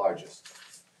ith largest.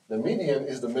 The median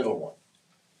is the middle one,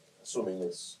 assuming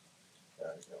it's,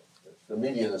 the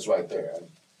median is right there.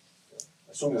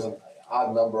 Assuming there's an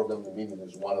odd number of them, the median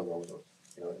is one of those.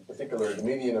 Or, in particular, the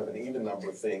median of an even number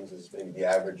of things is maybe the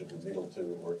average of the middle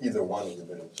two, or either one of the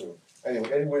middle two.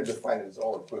 Anyway, any way to define it is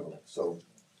all equivalent. So,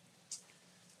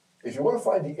 if you want to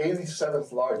find the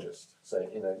 87th largest, say,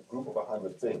 in a group of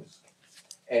 100 things,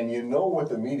 and you know what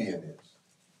the median is,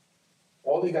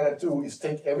 all you gotta do is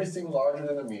take everything larger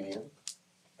than the median,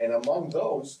 and among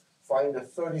those, find the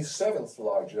 37th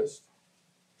largest,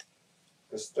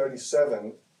 because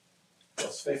 37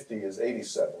 plus 50 is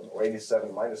 87, or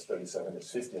 87 minus 37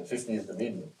 is 50, and 50 is the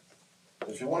median.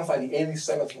 If you want to find the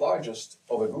 87th largest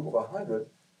of a group of 100,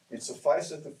 it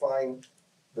suffices to find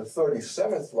the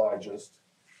 37th largest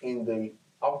in the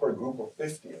upper group of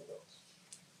 50 of those.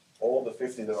 All the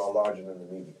 50 that are larger than the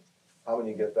median. How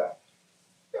many get that?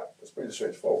 Yeah, it's pretty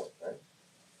straightforward, right?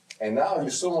 And now you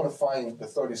still want to find the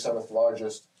 37th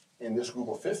largest in this group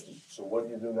of 50. So what do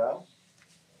you do now?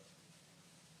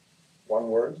 One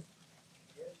word.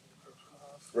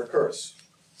 Recurse.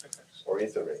 Or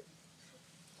iterate.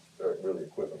 They're really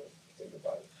equivalent, think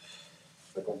about it.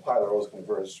 The compiler always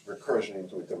converts recursion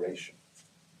into iteration.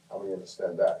 How many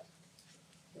understand that?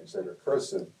 When you say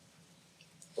recursive,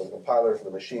 for the compiler, for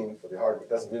the machine, for the hardware, it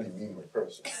doesn't really mean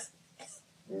recursive. It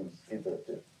means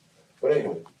iterative. But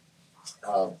anyway,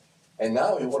 and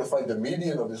now you want to find the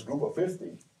median of this group of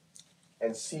 50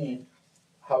 and see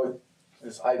how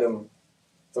this item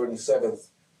 37th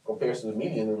compares to the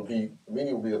median. The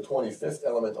median will be the 25th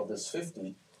element of this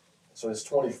 50. So it's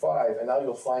 25, and now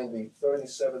you'll find the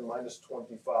 37 minus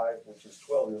 25, which is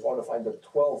 12. You'll want to find the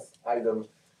 12th item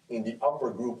in the upper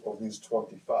group of these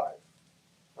 25.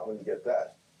 How many get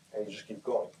that? And you just keep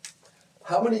going.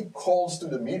 How many calls to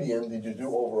the median did you do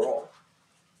overall?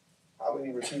 How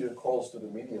many repeated calls to the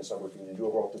median subgroup did you do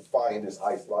overall to find this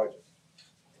ith largest?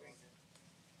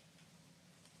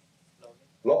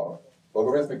 Log.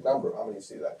 Logarithmic number. How many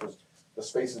see that? Because the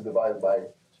space is divided by a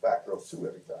factor of 2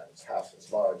 every time. It's half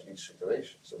as large each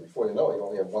iteration. So before you know it, you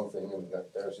only have one thing, and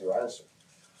there's your answer.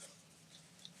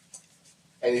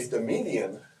 And if the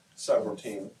median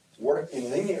subroutine worked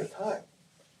in linear time,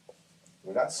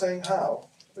 we're not saying how,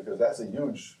 because that's a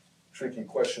huge, tricky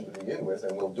question to begin with,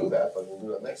 and we'll do that, but we'll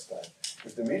do that next time.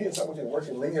 If the median subroutine worked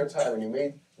in linear time and you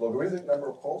made logarithmic number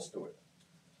of calls to it,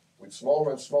 with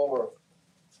smaller and smaller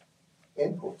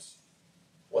inputs,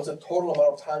 what's the total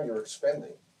amount of time you're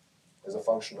expending as a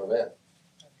function of n?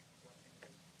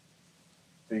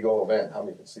 Big O of n, how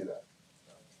many can see that?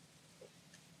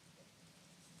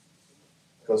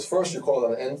 Because first you call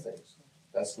it an n things,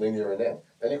 that's linear in n.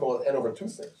 Then you call it n over 2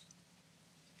 things.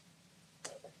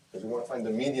 Because we want to find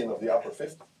the median of the upper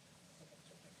 50.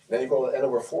 Then you call it n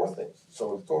over 4 things.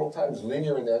 So the total time is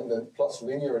linear in n, then plus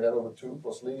linear in n over 2,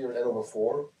 plus linear in n over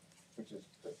 4, which is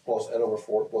plus n over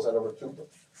 4, plus n over 2,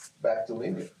 back to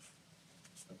linear.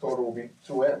 The total will be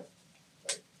 2n.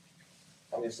 Right?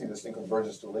 How many see this thing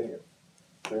converges to linear?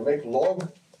 So you make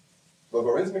log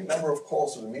logarithmic number of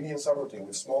calls to the median subroutine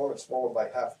with smaller and smaller by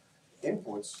half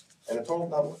inputs, and the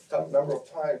total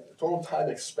total time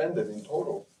expended in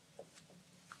total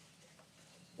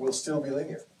will still be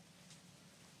linear.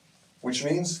 Which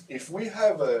means if we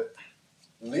have a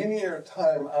linear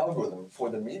time algorithm for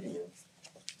the median,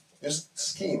 this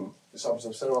scheme, this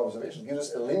set of observations, gives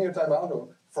us a linear time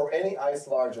algorithm for any ith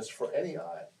largest for any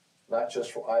I, not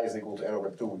just for I is equal to n over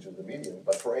 2, which is the median,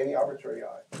 but for any arbitrary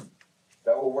I.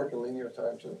 That will work in linear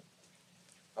time too.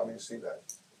 How do you see that?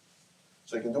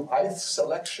 So you can do ith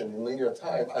selection in linear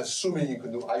time, assuming you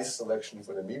can do ith selection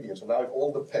for the median. So now it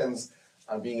all depends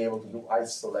on being able to do ith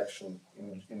selection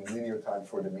in linear time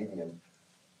for the median,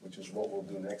 which is what we'll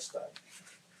do next time.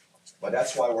 But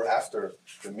that's why we're after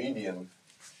the median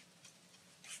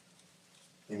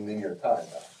in linear time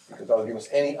now, because that'll give us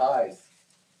any ith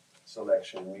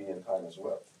selection in median time as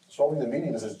well. Solving the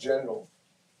median is as general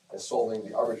as solving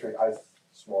the arbitrary ith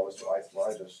smallest or ith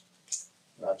largest,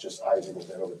 not just I is equal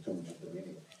to n over 2, which is the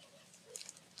median.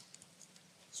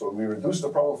 So we reduce the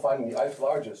problem of finding the ith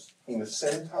largest in the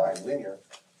same time, linear,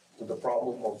 to the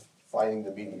problem of finding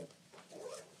the median.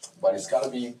 But it's got to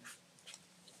be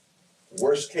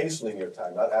worst case linear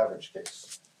time, not average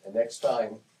case. And next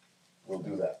time, we'll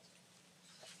do that.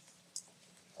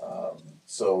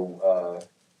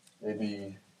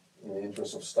 Maybe in the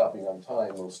interest of stopping on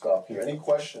time, we'll stop here. Any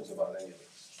questions about any of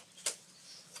this?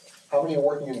 How many are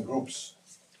working in groups?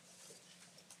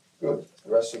 Good.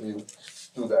 The rest of you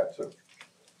do that too.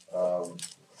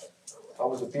 How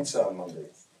was the pizza on Monday?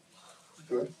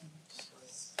 Good?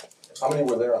 How many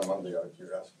were there on Monday, out of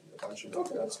curiosity? A bunch of,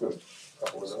 okay, that's good. A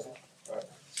couple of dozen? All right.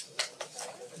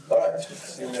 All right,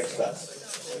 see you next time.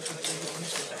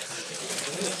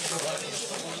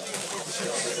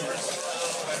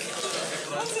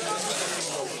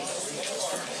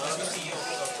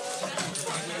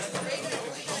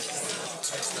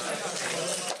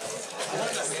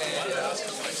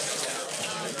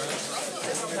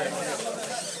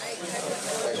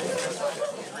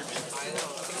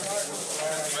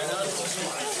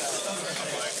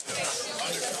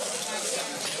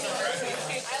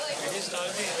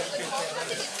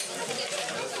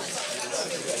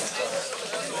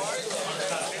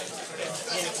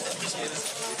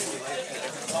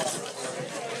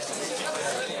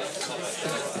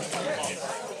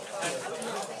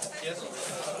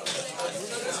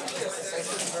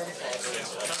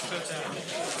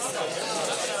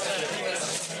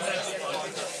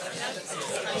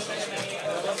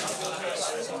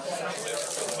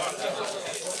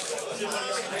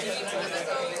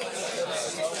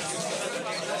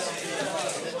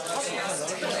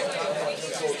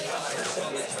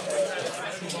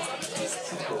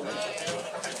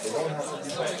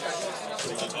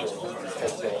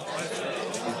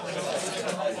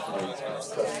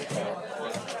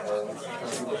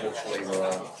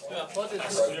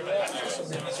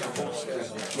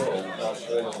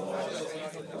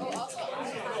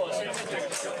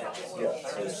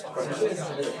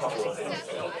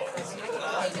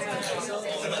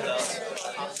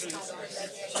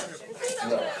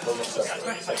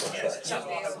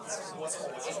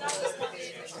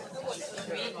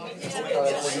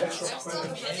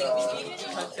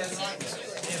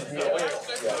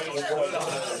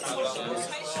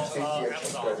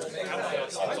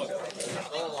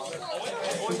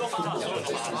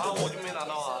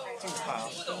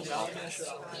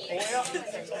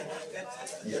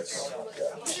 Yes.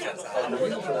 And the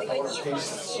reason for that, I want to pace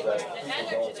it so that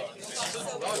people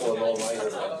don't go an all-nighter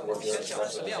towards the end of the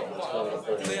semester.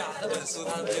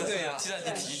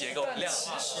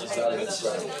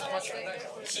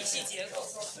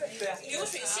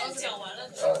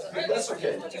 That's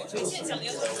okay. We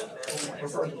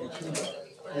prefer to be too.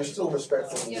 You're still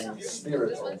respecting the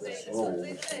spirit of this rule,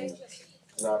 which means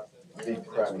not big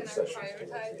cramming sessions.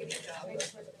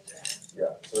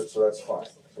 Yeah, so that's fine.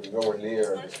 So you're nowhere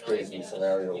near this crazy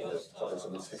scenario where there's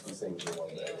at least 50 things in one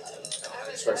day.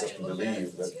 Expects us to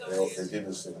believe that they did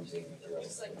this in 1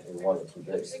 or 2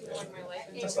 days.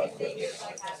 That's not fair.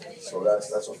 So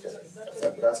that's okay.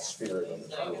 That's the spirit of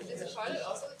this rule,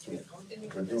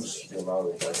 to reduce the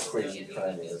amount of crazy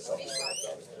cramming that something like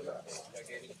that in the past.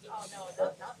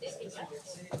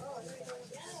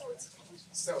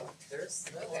 So there's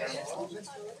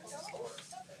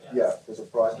Yeah, there's a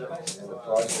project, and the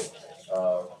project,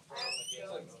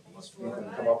 you can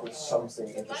come up with something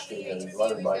interesting and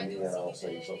run it by me, and I'll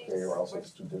say it's okay, or I'll say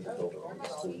it's too difficult, or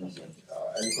it's too easy.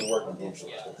 And you can work in groups of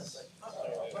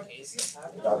six,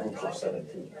 not groups of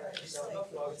 17.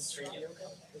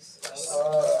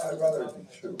 I'd rather do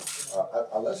 2,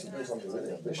 unless you do something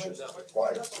really ambitious,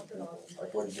 required people,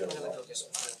 like what you get along.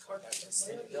 We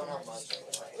don't have much.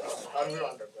 We're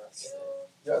undergrad.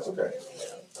 Yeah, it's okay.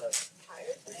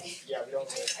 Yeah, we don't.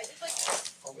 There's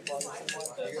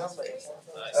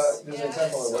an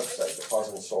example on the website, the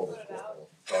puzzle solver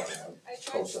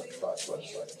concept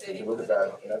website. You can look at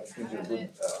that, and that gives you a good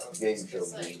gauge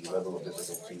of the level of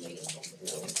difficulty, and,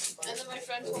 And then my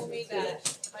friend told me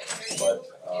that my interview but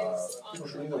people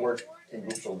should either work in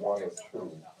groups of 1 or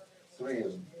 2. 3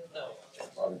 is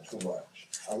probably too much,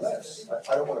 unless,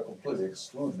 I don't wanna completely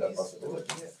exclude that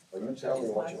possibility. But you tell me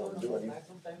what you wanna do, and you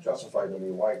justify to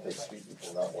me why it takes 3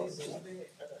 people, not 1 or 2.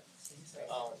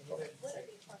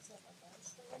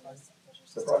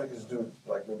 The project is due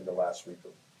like maybe the last week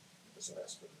of the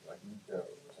semester, like,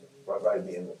 right at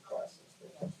the end of classes.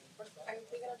 Are we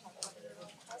gonna talk about it in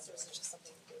class, or is it just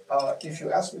something? If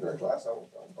you ask me during class, I'll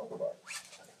talk about it.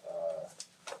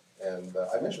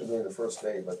 I mentioned it during the first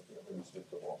day, but maybe it's a bit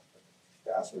too long. If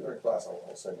you ask me during class,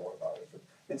 I'll say more about it. But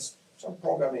it's some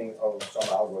programming of some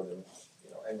algorithms,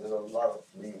 and there's a lot of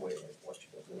leeway in what you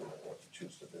can do and what you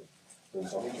choose to do.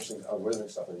 There's some interesting algorithmic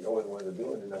stuff that you always wanted to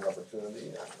do, and didn't have an opportunity,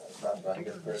 and not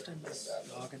get credit for that.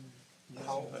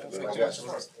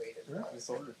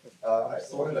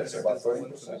 What did I say, about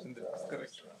 30%?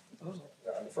 Correct.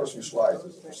 Yeah, and the first few slides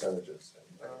is the percentages.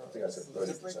 I think I said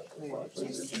 30%. So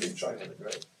it's a big chunk of the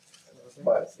grade.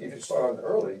 But if you start on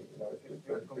early,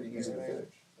 it's pretty easy to finish.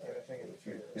 If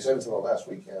you send it to the last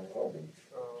weekend, it won't be.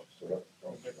 So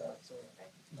don't do that.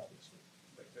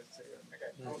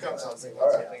 We'll come to something. All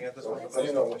right. So let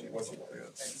me know what you want.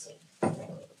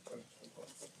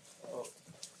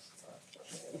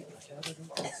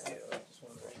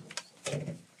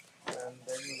 And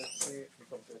then let's say we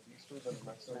compare these two, then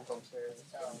maximum comes here, this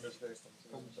guy comes here,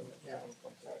 maximum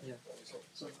comes here.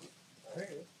 So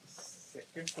here,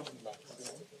 second to the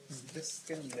maximum, this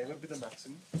can never be the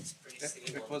maximum if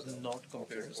it was not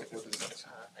compared to second to the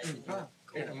maximum.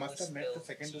 It must have met the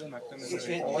second to the maximum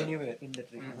Anywhere in the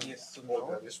tree. Yes, so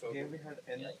now here we had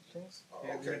n things,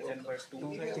 here we had n by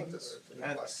 2 things, and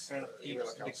kind of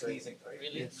keeps decreasing. But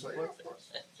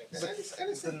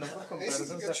the number of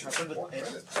comparisons that happened with n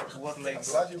were like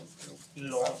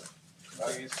log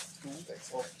base 2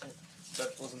 of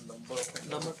that was a number of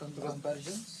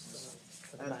Comparisons?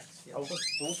 and out of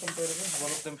those comparisons,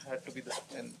 one of them had to be the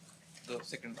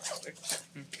second max, right?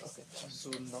 Okay. So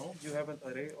now you have an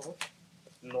array of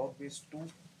log base 2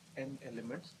 n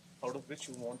elements, out of which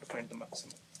you want to find the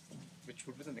maximum, which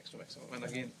would be the next to maximum. And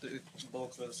again, it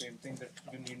works with the same thing that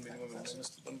you need minimum and maximum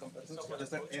one comparison. So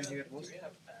just that n here was.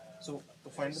 So to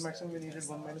find the maximum, we needed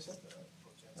 1 minus n,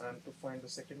 and to find the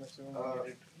second maximum, we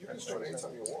needed You can start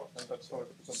anytime you want. and that's how it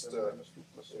becomes Just, n minus 2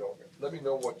 plus let me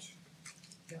know what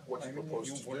I you mean, propose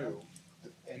you to would do.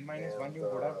 N minus 1 you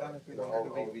would have done if you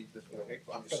wanted to be this way, right?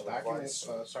 After that you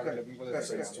started looking for the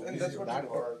second. and that's what That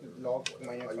log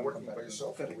minus Are you 1 working by comparison.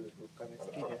 yourself or with a group?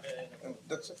 and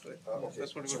that's it, right? Okay.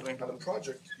 That's what we were trying to On do. the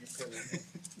project, you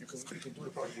can do the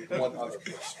project with one other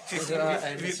person.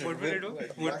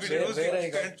 What we did was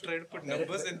try to put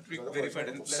numbers and we verified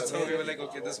it. That's how we were like,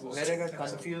 okay, this works. Where I got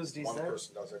confused is One that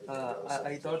person does everything else.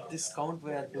 I thought this count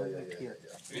we are doing it here.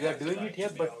 We are doing it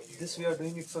here, but this we are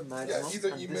doing it for maximum. Yeah, either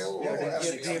and email this we or are doing ask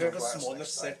Yeah, me we have a class, smaller like,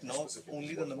 set now, specific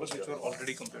only the numbers which were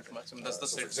already compared to maximum. That's the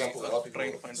So for set example, we a lot are of people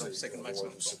trying to find say, the second you know,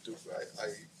 maximum. Sudoku,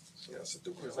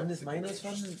 Sudoku is And like this minus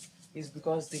one is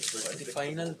because the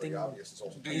final thing. You this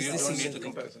don't is need the the-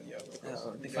 comparison, yeah.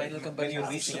 The final When comparison. you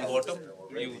reach the bottom,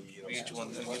 you reach one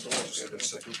and you don't have to Sudoku or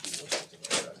something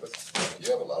like that. But you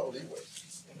have a lot of leeway.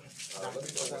 Let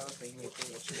me know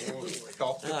what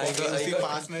Top I got- the I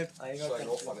fastnet. got sign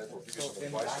off on it, or give you some In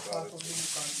advice that about class it. only you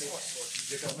can't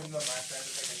determine the max and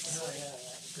the second.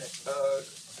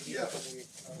 Yeah,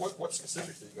 but what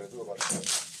specifically are you gonna do about it?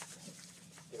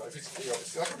 If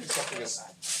it's not gonna be something as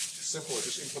simple as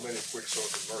just implementing quick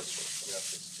sort and merge sort.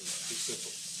 It's too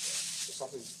simple. So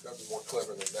something's gotta be more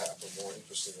clever than that, or more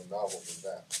interesting or novel than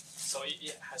that. So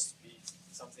it has to be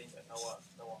something that no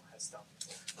one has done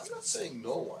before. I'm not saying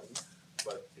no one,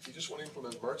 but if you just wanna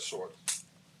implement merge sort,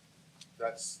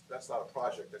 that's not a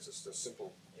project, that's just a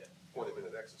simple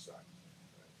 20-minute exercise.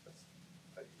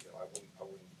 Right? I wouldn't,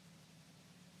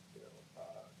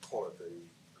 call it a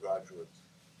graduate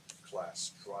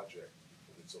class project,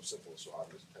 because it's so simple, so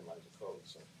obvious, 10 lines of code,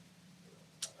 so.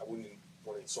 I wouldn't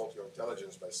wanna insult your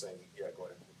intelligence by saying, yeah, go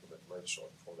ahead and implement merge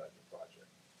sort and call that your project.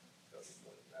 It's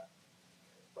more than that.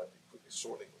 But it could be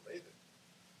sorting related.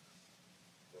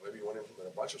 Maybe you wanna implement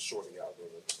a bunch of sorting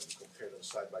algorithms and compare them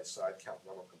side by side, count the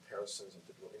number of comparisons and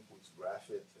typical inputs, graph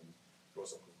it, and draw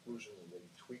some conclusions, and maybe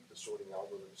tweak the sorting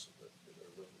algorithms so that they're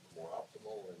a little bit more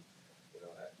optimal, and,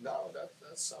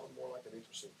 that sounds more like an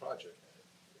interesting project.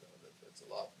 That's a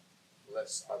lot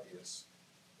less obvious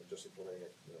than just implementing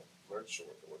a, merge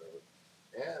sort or whatever.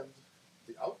 And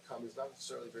the outcome is not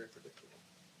necessarily very predictable.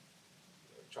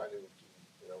 Trying to,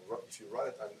 if you run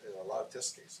it on, in a lot of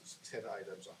test cases, 10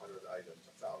 items, 100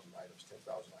 items, 1,000 items, 10,000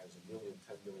 items, a million,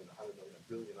 10 million, 100 million, a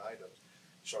billion items,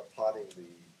 you start plotting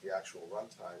the actual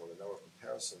runtime or the number of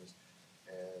comparisons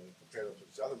and compare them to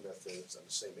these other methods and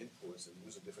the same inputs and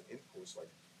using different inputs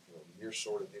like, near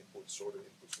sorted inputs,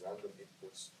 random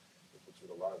inputs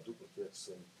with a lot of duplicates,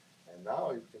 and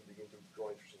now you can begin to draw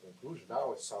interesting conclusions.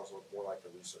 Now it sounds a lot more like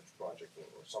a research project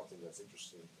or something that's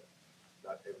interesting that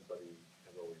not everybody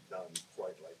has already done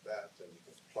quite like that, and you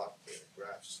can plot the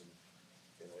graphs, and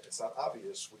it's not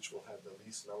obvious which will have the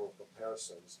least number of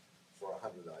comparisons for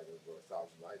 100 items or 1,000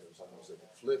 items, unless they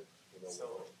can flip,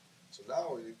 So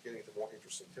now you're getting into more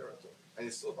interesting territory, and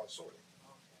it's still about sorting.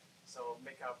 So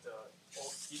make out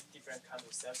all different kinds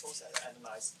of samples and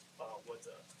analyze what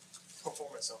the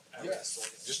performance of every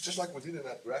sorting. Just like we did in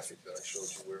that graphic that I showed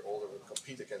you, where all of them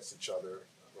compete against each other,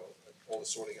 all the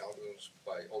sorting algorithms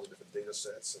by all the different data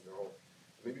sets, and they're all,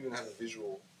 maybe even have a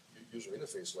visual user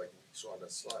interface like we saw on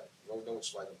that slide. You know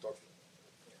which slide I'm talking about.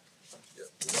 Yeah.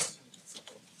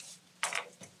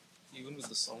 Even with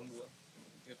the sound one,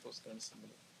 it was kind of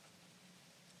similar.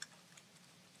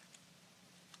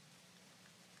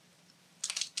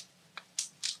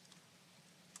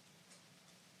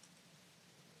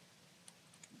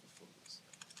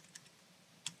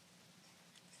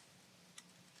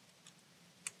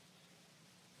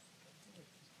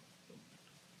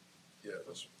 Yeah,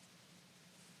 that's.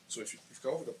 So if you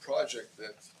come up with a project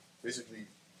that basically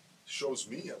shows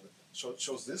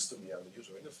shows this to me on the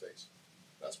user interface,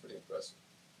 that's pretty impressive.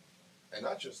 And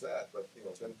not just that, but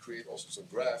then create also some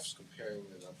graphs comparing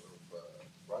the number of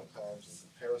runtimes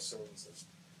and comparisons,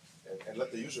 and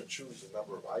let the user choose the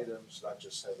number of items, not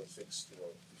just have a fixed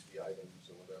 50 items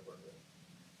or whatever.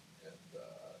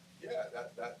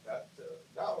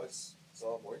 Now it's a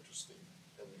lot more interesting,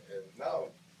 and now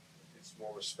it's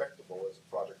more respectable as a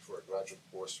project for a graduate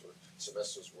course or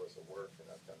semester's worth of work and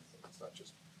that kind of thing. It's not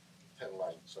just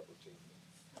 10-line subroutine.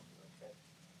 Okay.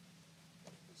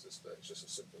 It's just a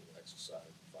simple exercise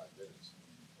in 5 minutes.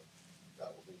 That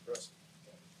will be impressive.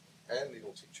 And it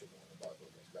will teach you more about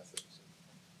those methods. And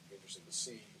be interesting to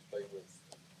see, play with.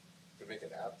 You can make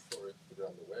an app for it, put it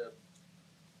on the web.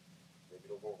 Maybe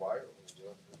it'll go viral.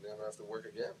 You never have to work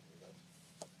again.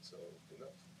 So who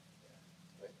knows?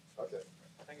 Right? Okay.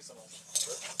 Thank you so much.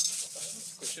 I have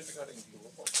a question regarding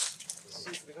lower bound. So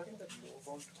regarding that lower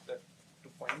bound, that to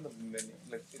find the minimum,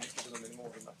 like initially the minimum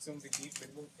or the maximum, we need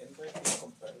minimum n by 2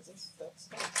 comparisons. That's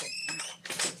not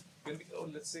complete. When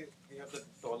let's say we have the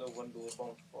 $1 lower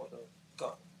bound for the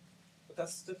car, but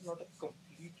that's still not a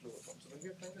complete lower bound. So when we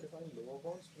are trying to define lower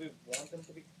bounds, we want them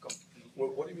to be complete.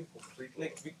 Well, what do you mean complete?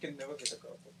 Like we can never get a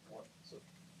car for 1. So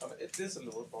it is a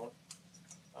lower bound.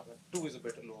 2 is a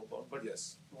better lower bound, but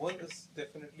yes, 1 is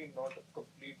definitely not a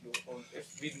complete lower bound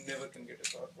if we never can get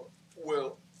a car for.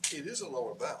 Well, it is a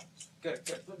lower bound.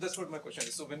 Correct. That's what my question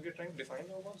is. So when we're trying to define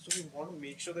lower bounds, do we want to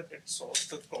make sure that it solves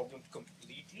the problem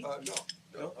completely?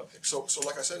 No. Okay. So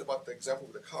like I said about the example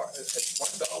with the car, at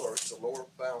 $1 is a lower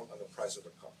bound on the price of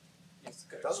the car. Yes,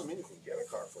 correct. It doesn't mean you can get a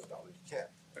car for $1. You can't.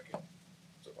 Okay.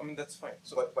 So that's fine.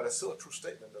 So but it's still a true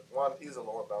statement that 1 is a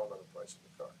lower bound on the price of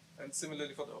the car. And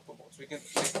similarly for the upper bounds, we can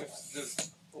if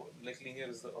there's linear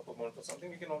is the upper bound for something,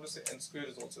 we can always say n square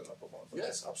is also an upper bound.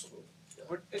 Yes, absolutely. Yeah.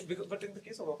 But in the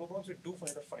case of upper bounds, we do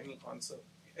find a final answer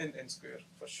in n square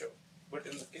for sure. But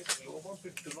in the case of lower bounds,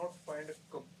 we do not find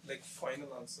a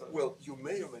final answer. Well, you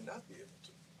may or may not be able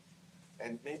to,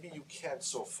 and maybe you can't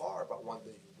so far, but one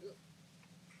day you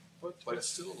will. But it's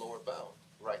still a lower bound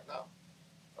right now.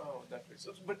 Oh, that way.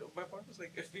 So, but my point is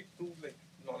like if we prove like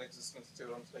non-existence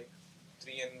theorems like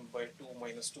 3n by 2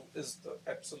 minus 2 is the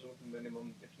absolute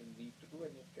minimum that you need to do,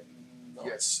 and you can.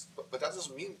 Yes, but that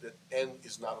doesn't mean that n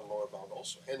is not a lower bound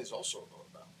also. N is also a lower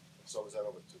bound. And so is n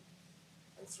over 2.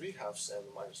 And 3/2 n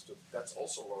minus 2, that's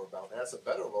also lower bound. And that's a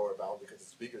better lower bound because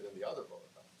it's bigger than the other lower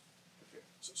bound. Okay.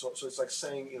 So it's like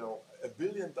saying, $1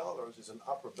 billion is an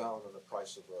upper bound on the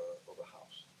price of a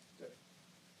house. Okay.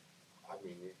 I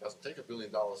mean, it doesn't take $1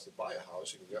 billion to buy a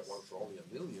house. You can get one for only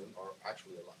 $1 million, or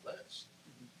actually a lot less.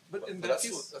 But in that that's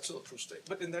case, that's still a true statement.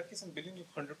 But in that case, in billion, you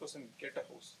 100% get a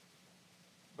house.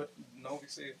 But now we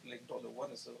say like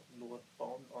 $1 is a lower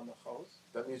bound on a house.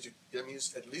 That means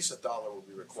at least $1 will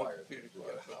be required to get a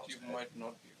but house. you might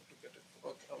not be able to get it.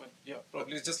 Okay,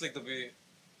 probably it's just like the way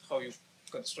how you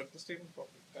construct the statement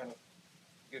probably kind of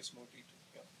gives more detail.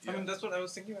 Yeah. I mean that's what I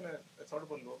was thinking when I thought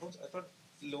about lower bounds. I thought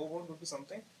lower bound would be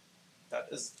something that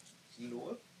is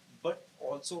lower, but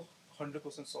also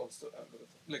 100% solves the algorithm,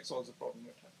 like solves the problem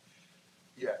at hand.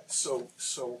 Yeah, so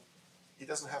it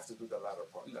doesn't have to do the latter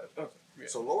part. Okay. Yeah.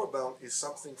 So lower bound is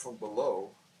something from below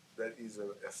that is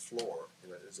a floor,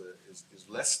 is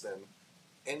less than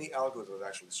any algorithm that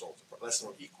actually solves the problem, less than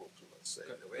or equal to, let's say,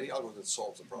 any algorithm that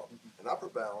solves the problem. An upper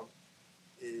bound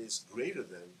is greater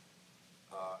than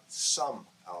some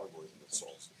algorithm that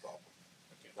solves the problem,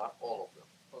 not all of them.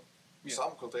 Yeah.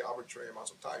 Some can take arbitrary amounts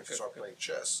of time to start playing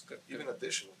chess. Even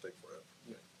addition will take forever.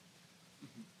 Yeah.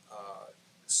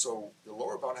 So the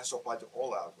lower bound has to apply to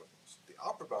all algorithms. The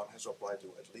upper bound has to apply to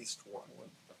at least one.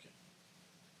 Okay.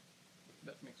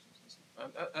 That makes sense.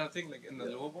 And I think like in the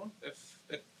lower bound, if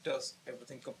it does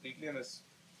everything completely and is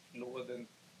lower than,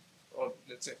 or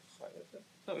let's say higher than,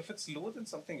 no, if it's lower than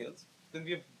something else, then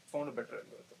we have found a better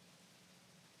algorithm.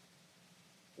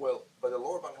 Well, but the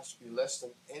lower bound has to be less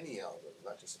than any algorithm,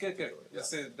 not just a particular. Let's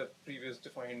say the previous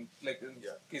defined, like in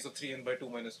case of 3 n by 2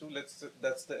 minus 2,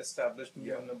 that's the established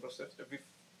minimum number of steps. If we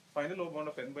find a lower bound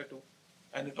of n by 2,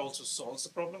 and it also solves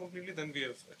the problem completely, then we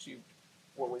have achieved.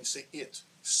 Well, when you say it,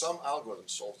 some algorithm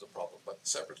solves the problem, but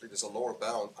separately there's a lower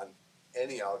bound on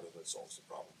any algorithm that solves the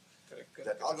problem. Correct.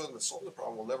 That algorithm that solves the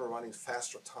problem will never run in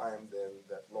faster time than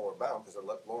that lower bound, because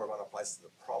the lower bound applies to the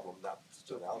problem, not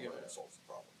to an algorithm that solves the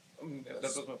problem. That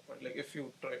was my point. Like if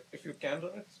you can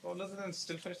run it smaller and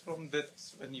still finish the problem,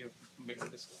 that's when you make a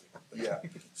discovery. Yeah.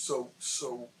 So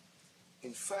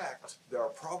in fact, there are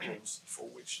problems for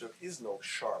which there is no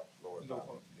sharp lower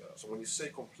bound. So when you say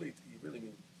complete, you really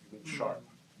mean sharp.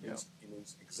 It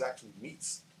means exactly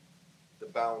meets the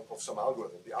bound of some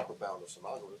algorithm, the upper bound of some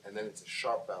algorithm, and then it's a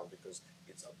sharp bound because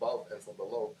it's above and from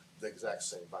below the exact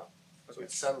same bound. So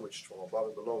it's sandwiched from above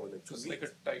and below, and then it's like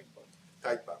a tight bound.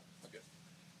 Tight bound. Okay.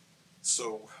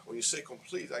 So when you say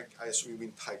complete, I assume you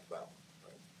mean tight bound.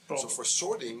 Right? So for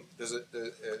sorting, there's a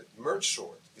merge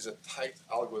sort is a tight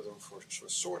algorithm for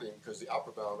sorting because the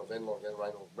upper bound of n log n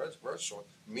right over merge sort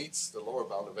meets the lower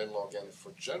bound of n log n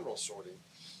for general sorting.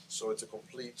 So it's a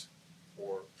complete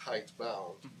or tight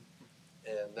bound.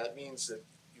 And that means that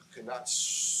you cannot,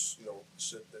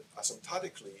 so that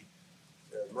asymptotically,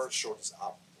 merge sort is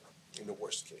up in the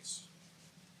worst case.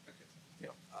 Okay. Yeah.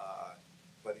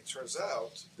 But it turns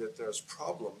out that there's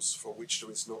problems for which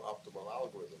there is no optimal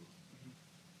algorithm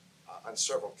on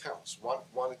several counts.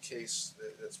 One case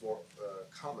that's more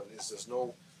common is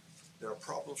there are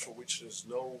problems for which there's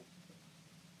no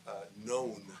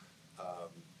known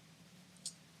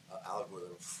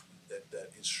algorithm that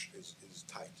is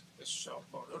tight. It's sharp.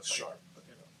 It's sharp.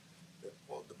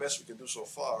 Well, the best we can do so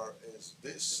far is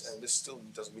this, and this still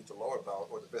doesn't meet the lower bound,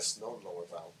 or the best known lower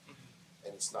bound,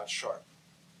 and it's not sharp.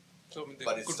 So,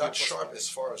 but it's not sharp as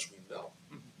far as we know.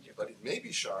 But it may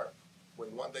be sharp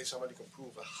when one day somebody can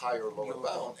prove a higher lower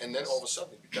bound, and then all of a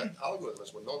sudden that algorithm,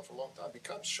 as we're known for a long time,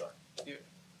 becomes sharp. Yeah.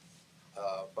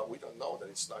 But we don't know that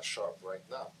it's not sharp right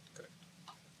now. Correct.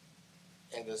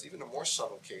 And there's even a more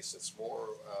subtle case that's more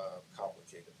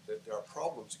complicated. There are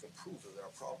problems, you can prove that there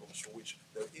are problems for which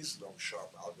there is no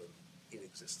sharp algorithm in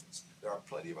existence. There are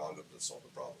plenty of algorithms that solve the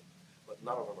problem, but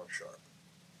none of them are sharp.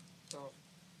 Oh.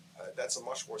 That's a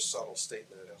much more subtle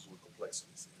statement that has to do with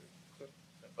complexity theory.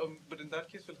 But in that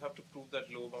case, we'll have to prove that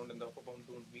lower bound and the upper bound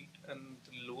don't meet, and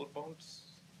the lower bound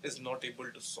is not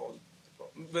able to solve the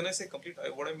problem. When I say complete,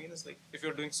 what I mean is like if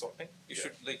you're doing sorting, you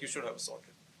should have a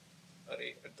sorted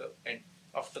array at the end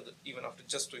even after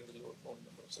just doing the lower bound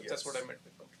number. So that's what I meant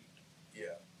by complete.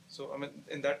 Yeah. So I mean,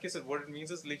 in that case, what it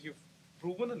means is like you've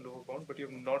proven a lower bound, but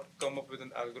you've not come up with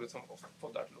an algorithm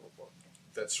for that lower bound.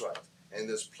 That's right. And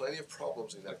there's plenty of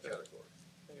problems in that category.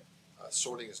 Yeah.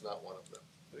 Sorting is not one of them.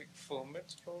 Like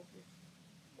formats probably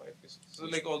might be. So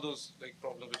like all those like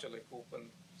problems which are like open.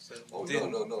 Oh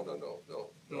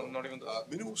no, not even those.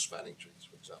 Minimum spanning trees,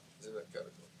 for example, is in that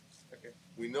category. Okay.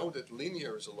 We know that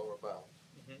linear is a lower bound,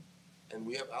 and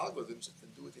we have algorithms that can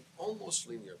do it in almost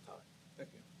linear time.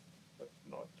 Okay, but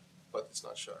not. But it's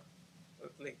not sharp.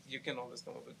 Like you can always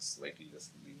come up with slightly less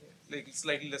linear, like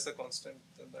slightly lesser constant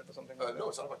than that or something. Like No,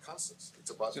 it's not about constants.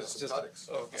 It's about asymptotics.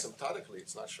 Asymptotically,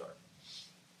 it's not sharp.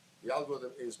 The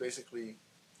algorithm is basically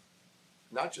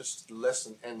not just less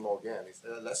than n log n. It's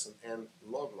less than n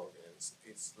log log n.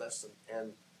 It's less than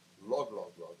n log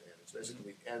log log n. It's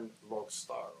basically n log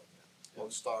star of n.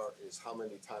 Log star is how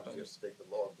many times you have to take the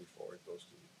log before it goes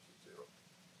to 0.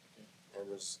 Okay. And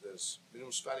there's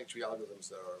minimum spanning tree algorithms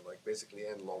that are like basically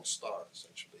n log star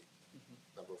essentially,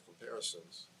 number of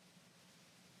comparisons.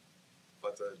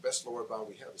 But the best lower bound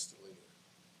we have is still linear.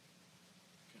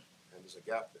 Okay. And there's a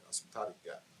gap there, asymptotic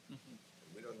gap.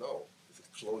 And we don't know if it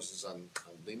closes on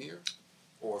linear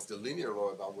or if the linear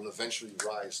lower bound will eventually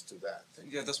rise to that.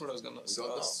 Yeah, that's what I was gonna We don't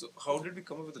know. ask. So how did we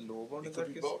come up with the lower bound It in could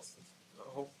that be case? both.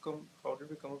 How did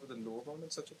we come up with the lower bound in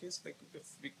such a case? Like if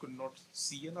we could not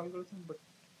see an algorithm, but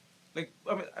like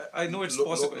I mean I know it's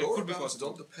possible. It Lower could be bounds possible.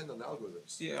 don't depend on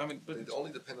algorithms. Yeah, I mean, but They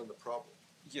only depend on the problem.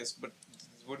 yes, but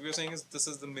what we are saying is this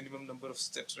is the minimum number of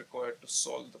steps required to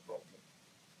solve the problem.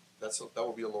 That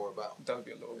will be a lower bound. That will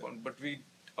be a lower bound, but we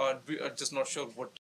are just not sure what